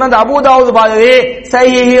என்ன சொன்ன, அந்த அபூதாவுத் பாதி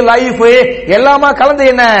சஹீஹ் லைஃப் எல்லாமா கலந்து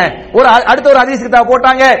என்ன ஒரு அடுத்த ஒரு ஹதீஸ் கிதாப்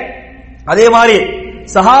போட்டாங்க. அதே மாதிரி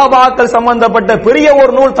சஹாபாக்கள் சம்பந்தப்பட்ட பெரிய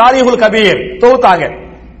ஒரு நூல் தாரீகுல் கபீர் தொகுத்தாங்க.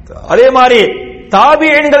 அதே மாதிரி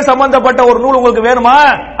தாபிஈன்கள் சம்பந்தப்பட்ட ஒரு நூல் உங்களுக்கு வேணுமா?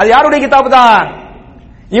 அது யாருடைய கிதாப் தான்?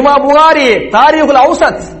 இமாம் புகாரி தாரீகுல்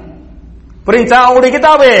அவுசத். புரிஞ்சா? அவங்களுடைய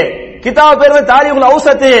கிதாப் பேரு தாரீகுல்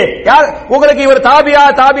அவுசத். யார் உங்களுக்கு இவர் தாபியா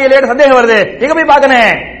தாபியிலே சந்தேகம் வருது, எங்க போய்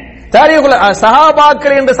பார்க்கணும்? தாரீகுல்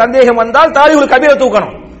சஹாபாக்கள் என்று சந்தேகம் வந்தால் தாரீகுல் கபீரை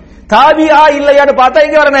தூக்கணும். தாபியா இல்லையான்னு பார்த்தா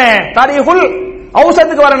எங்க வரணும்? தாரீகுல்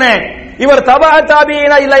அவுசத்துக்கு வரணும். இவர் தபா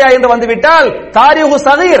தாபியினா இல்லையா என்று வந்துவிட்டால் தாரீகுல்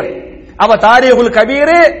சகீர். அப்ப தாரீகுல்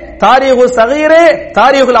கபீர், தாரீகுல் சகீர்,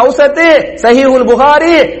 தாரீகுல் அவுசத், சஹீஹுல்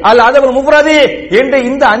புகாரி, அல் அதபுல் முஃபரத் என்று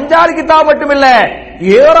இந்த 5-6 கிதாப் மட்டுமில்ல,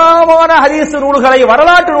 ஏராளமான ஹதீஸ் நூல்களை,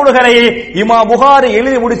 வரலாற்று நூல்களை இமாம் புகாரி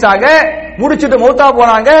எழுதி முடிச்சாங்க. முடிச்சிட்டு மௌத்தா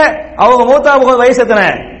போனாங்க. அவங்க மௌத்தா போக வயசு எத்தனை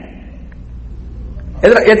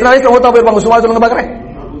வயசுல மௌத்தா போயிருப்பாங்க? சும்மா சொல்லுங்க பாக்குறேன்.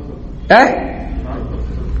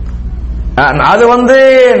 அது வந்து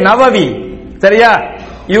நவவி. சரியா?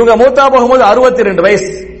 இவங்க மௌத்தா போகும்போது 62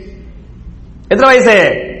 வயசு. எத்தனை வயசு?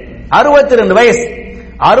 62 வயசு.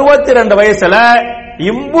 62 வயசுல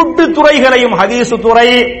இம்புட்டு துறைகளையும், ஹதீஸ்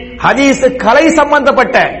துறை, ஹதீஸ் கலை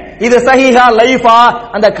சம்பந்தப்பட்ட, இது சஹீஹா லைஃபா,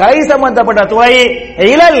 அந்த கலை சம்பந்தப்பட்ட துறை,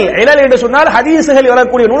 இலல் என்று சொன்னால் ஹதீஸ்கள்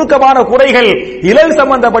வரக்கூடிய நுணுக்கமான குறைகள், இலல்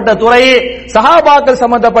சம்பந்தப்பட்ட துறை, சஹாபாக்கள்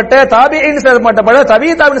சம்பந்தப்பட்ட, தாபிஈன் சம்பந்தப்பட்ட,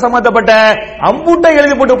 தபீதாவின் சம்பந்தப்பட்ட அம்புட்டை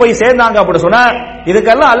எழுதி போட்டு போய் சேர்ந்தாங்க. அப்படி சொன்னா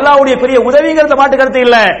இதுக்கெல்லாம் அல்லாஹ்வுடைய பெரிய உதவிங்கிறத மாட்டு கருத்து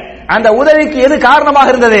இல்ல. அந்த உதவிக்கு எது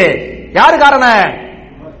காரணமாக இருந்தது? யாரு காரணம்?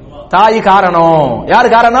 தாய் காரணம். யாரு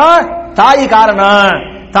காரணம்? தாய் காரணம்.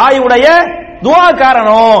 தாயுடைய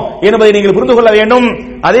துஆக்காரனோ என்பதை நீங்கள் புரிந்து கொள்ள வேண்டும்.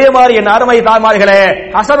 அதே மாதிரி என் அருமை தாய்மார்களே,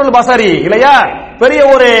 ஹஸனுல் பஸரி இல்லையா, பெரிய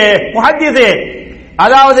ஒரு முஹத்திஸ்,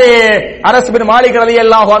 அதாவது அனஸ் பின் மாலிக்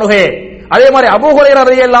ரலியல்லாஹு அன்ஹு, அதே மாதிரி அபூ ஹுரைரா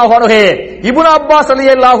ரலியல்லாஹு அன்ஹு, இப்னு அப்பாஸ்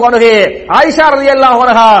ரலியல்லாஹு அன்ஹு, ஆயிஷா ரலியல்லாஹு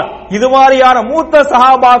அன்ஹா, இது மாதிரியான மூத்த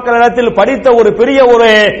சஹாபாக்களிடத்தில் படித்த ஒரு பெரிய ஒரு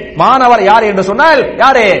மாணவர் யார் என்று சொன்னால்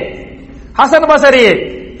யாரு? Hasan Basri.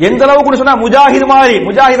 எந்த அளவுக்கு சொன்னா முஜாஹித் மாதிரி,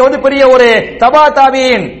 முஜாஹித் வந்து பெரிய ஒரு தபா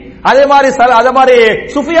தாபீன், அதே மாதிரி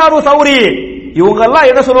சுஃபியானு சௌரி, இவங்க எல்லாம்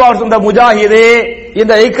என்ன சொல்லுவாங்க? இந்த முஜாஹிது,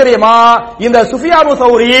 இந்த இக்ரிமா, இந்த சுஃபியானு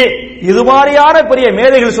சௌரி, இது மாதிரியான பெரிய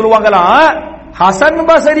மேதைகள் சொல்லுவாங்களாம், ஹஸன்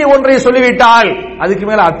பஸரி ஒன்றை சொல்லிவிட்டால் அதுக்கு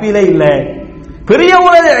மேல அப்பீலே இல்ல. பெரிய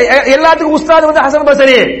ஒரு எல்லாத்துக்கும் உஸ்தாது வந்து ஹஸன்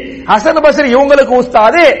பஸரி. ஹஸன் பஸரி இவங்களுக்கு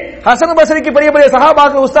உஸ்தாது, ஹஸன் பஸரிக்கு பெரிய பெரிய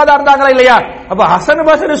சஹாபாக்கள் உஸ்தாதா இருந்தாங்களா இல்லையா? அப்ப ஹஸன்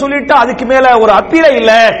பஸரி சொல்லிட்டா அதுக்கு மேல ஒரு அப்பீலே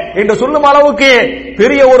இல்ல என்று சொல்லும் அளவுக்கு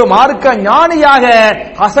பெரிய ஒரு மார்க்க ஞானியாக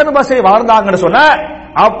ஹஸன் பஸரி வாழ்ந்தாங்கன்னு சொன்ன,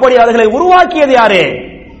 அப்படி அவர்களை உருவாக்கியது யாரு?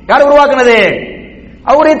 யார் உருவாக்குனது?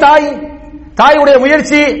 அவருடைய தாயுடைய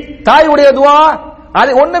முயற்சி, தாயுடைய துஆ.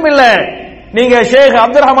 அது ஒண்ணுமில்ல. நீங்க ஷேக்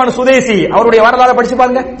அப்துல் ரஹ்மான் சுதைசி அவருடைய வரலாறு படிச்சு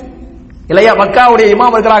பாருங்க இல்லையா, மக்காவுடைய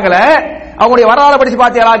இமாம் இருக்கிறாங்களே, அவங்களுடைய வரலாறு படிச்சு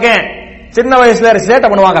பார்த்தீங்களாக்க, சின்ன வயசுல சேட்டை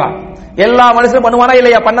பண்ணுவாங்களாம். எல்லா மனுஷனும் பண்ணுவானா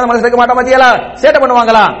இல்லையா? பண்ண மனுஷன் இருக்க மாட்டா, பாத்தீங்களா? சேட்டை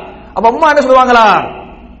பண்ணுவாங்களா? அப்ப அம்மா என்ன சொல்லுவாங்களா?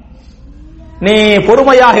 நீ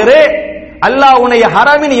பொறுமையாக இரு, அல்லாஹ் உன்னை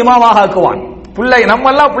ஹரமின் இமாமாக ஆக்குவான். பிள்ளை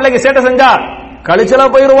நம்ம எல்லாம் பிள்ளைக்கு சேட்டை செஞ்சா கழிச்சல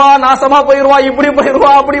போயிருவா, நாசமா போயிருவா, இப்படி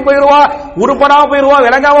போயிருவா, அப்படி போயிருவா, உருப்படாம போயிருவா,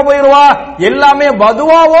 விளங்காம போயிருவா, எல்லாமே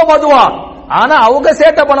பதுவா. ஆனா அவங்க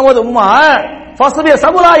சேட்டை பண்ணும்போது உம்மா ஃபஸ்பிர்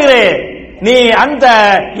சபுராயிரே, நீ அந்த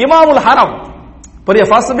இமாமுல் ஹரம், பெரிய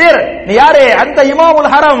ஃபஸ்பிர், நீ யாரு? அந்த இமாமுல்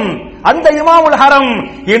ஹரம், அந்த இமாமுல் ஹரம்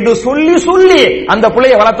என்று சொல்லி சொல்லி அந்த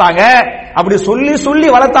பிள்ளைய வளர்த்தாங்க. அப்படி சொல்லி சொல்லி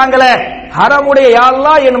வளர்த்தாங்களே, ஹரமுடைய யா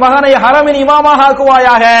அல்லாஹ் என் மகனை ஹரமின் இமாமாக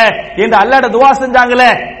ஆக்குவாயாக என்று அல்லாஹ்ட்ட துஆ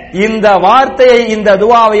செஞ்சாங்களே, இந்த வார்த்தையை, இந்த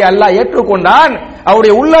துஆவை அல்லாஹ் ஏற்றுக்கொண்டான்.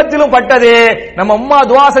 அவருடைய உள்ளத்திலும் பட்டது, நம்ம அம்மா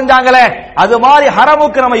துஆ செஞ்சாங்களே, அது மாதிரி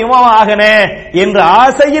ஹரமுக்கு நம்ம இமாமா ஆகனே என்ற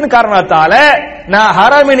ஆசையின் காரணத்தால நான்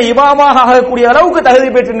ஹரமின் இமாமாக ஆகக்கூடிய அளவுக்கு தகுதி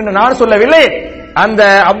பெற்றேன் என்று நான் சொல்லவில்லை. அந்த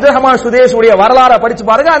அப்துல் ரஹ்மான் சுதேஷுடைய வரலாறை படிச்சு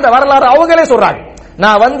பாருங்க. அந்த வரலாறு அவங்களே சொல்றாங்க.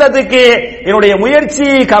 நான் வந்ததுக்கு என்னுடைய முயற்சி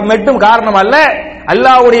மட்டும் காரணம் அல்ல,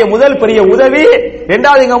 அல்லாஹ்வுடைய முதல் பெரிய உதவி,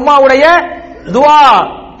 இரண்டாவது எங்க அம்மாவுடைய துஆ,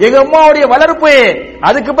 எங்க அம்மாவுடைய வளர்ப்பு,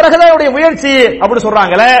 அதுக்கு பிறகுதான் என்னுடைய முயற்சி அப்படி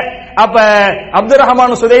சொல்றாங்களே. அப்ப அப்துல்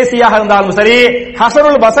ரஹ்மான் சுதைசியாக இருந்தாலும் சரி,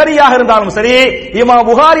 ஹஸனுல் பஸரியாக இருந்தாலும் சரி, இமாம்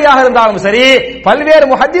புகாரியாக இருந்தாலும் சரி, பல்வேறு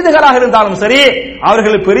முஹத்திதுகளாக இருந்தாலும் சரி,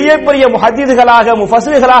 அவர்கள் பெரிய பெரிய முஹத்திதுகளாக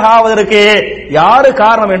முஃபஸ்ஸிர்களாக ஆவதற்கு யாரு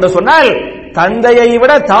காரணம் என்று சொன்னால் தந்தையை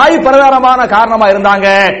விட தாய் பிரதானமான காரணமா இருந்தாங்க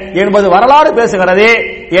என்பது வரலாறு பேசுகிறது.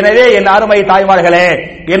 எனவே என் அருமை தாய்மார்களே,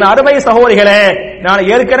 என் அருமை சகோதரிகளே, நான்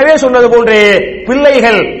ஏற்கனவே சொன்னது போன்று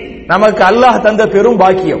பிள்ளைகள் நமக்கு அல்லாஹ் தந்த பெரும்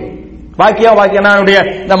பாக்கியம். நான்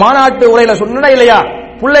இந்த மாநாட்டு உரையில சொன்னா இல்லையா,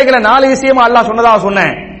 பிள்ளைகளை 4 விஷயமா அல்லாஹ் சொன்னதா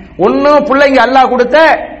சொன்னேன். ஒன்னு பிள்ளைங்க அல்லாஹ் கொடுத்த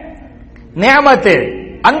நியமத்து,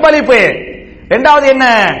 அன்பளிப்பு. இரண்டாவது என்ன?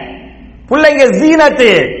 பிள்ளைங்க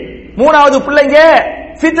ஜீனத்து. மூணாவது பிள்ளைங்க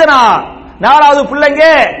ஃபித்னா. நாலாவது பிள்ளைங்க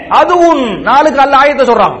அதுவும். 4க்கு அல்லாஹ் ஆயத்தை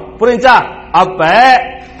சொல்றான். புரிஞ்சா? அப்ப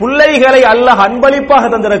பிள்ளைகளை அல்லாஹ் அன்பளிப்பாக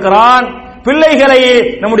தந்திருக்கிறான். பிள்ளைகளை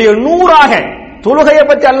நம்முடைய நூறாக, தொழுகையை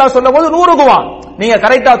பத்தி அல்லாஹ் சொல்லும் போது 100க்குவான். நீங்க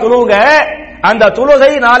கரெக்டா தொழுவுங்க, அந்த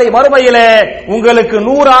தொழுகை நாளை மறுமையிலே உங்களுக்கு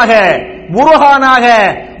 100ஆக, புர்ஹானாக,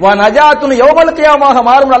 வ நஜாத்துன் யௌமல் கியாமாக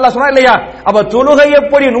மாறும் அல்லாஹ் சொன்னா இல்லையா? அப்ப தொழுகை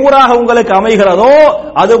எப்படி 100ஆக உங்களுக்கு அமைகிறதோ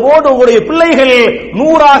அதுபோன்று உங்களுடைய பிள்ளைகள்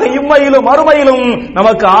 100ஆக இம்மையிலும் மறுமையிலும்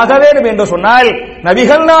நமக்கு ஆக வேண்டும் என்று சொன்னால்,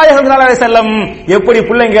 நபிகள் நாயகம் ஸல்லல்லாஹு அலைஹி வஸல்லம் எப்படி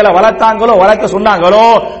பிள்ளைங்களை வளர்த்தாங்களோ வளர்க்க சொன்னாங்களோ,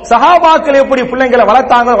 சஹாபாக்கள் எப்படி பிள்ளைங்களை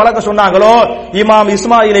வளர்த்தாங்களோ வளர்க்க சொன்னாங்களோ, இமாம்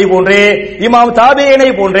இஸ்மாயிலை போன்றே, இமாம் தாபீனை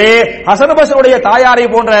போன்றே, ஹஸன் பஸரியுடைய தாயாரை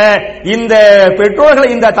போன்ற இந்த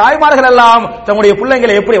பெற்றோர்கள், இந்த தாய்மார்கள் எல்லாம் தம்முடைய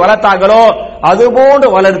பிள்ளைங்களை எப்படி வளர்த்தாங்களோ அதுபோன்று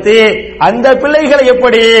வளர்த்து அந்த பிள்ளைகளை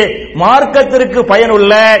எப்படி மார்க்கத்திற்கு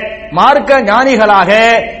பயனுள்ள மார்க்க ஞானிகளாக,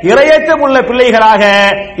 இறையச்சம் உள்ள பிள்ளைகளாக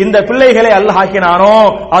இந்த பிள்ளைகளை அல்லாஹ் ஆக்கினானோ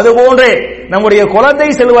அதுபோன்று நம்முடைய குழந்தை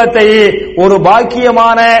செல்வத்தை ஒரு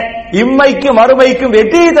பாக்கியமான, இம்மைக்கும் மறுமைக்கும்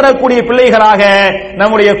வெற்றி தரக்கூடிய பிள்ளைகளாக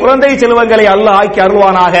நம்முடைய குழந்தை செல்வங்களை அல்லாஹ் ஆக்கி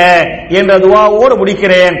அருள்வானாக என்ற துஆவோடு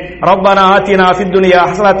முடிக்கிறேன். ரப்பனா ஆத்தினா ஃபித் துன்யா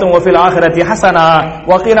ஹஸனத்தன் வ ஃபில் ஆখিরাতি ஹஸனா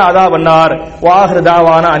வ கினா அஸாபன்னார் வ ஆகிரு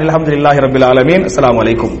தாவானா அல்ஹம்துலில்லாஹி ரப்பில் ஆலமீன். அஸ்ஸலாமு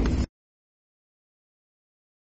அலைக்கும்.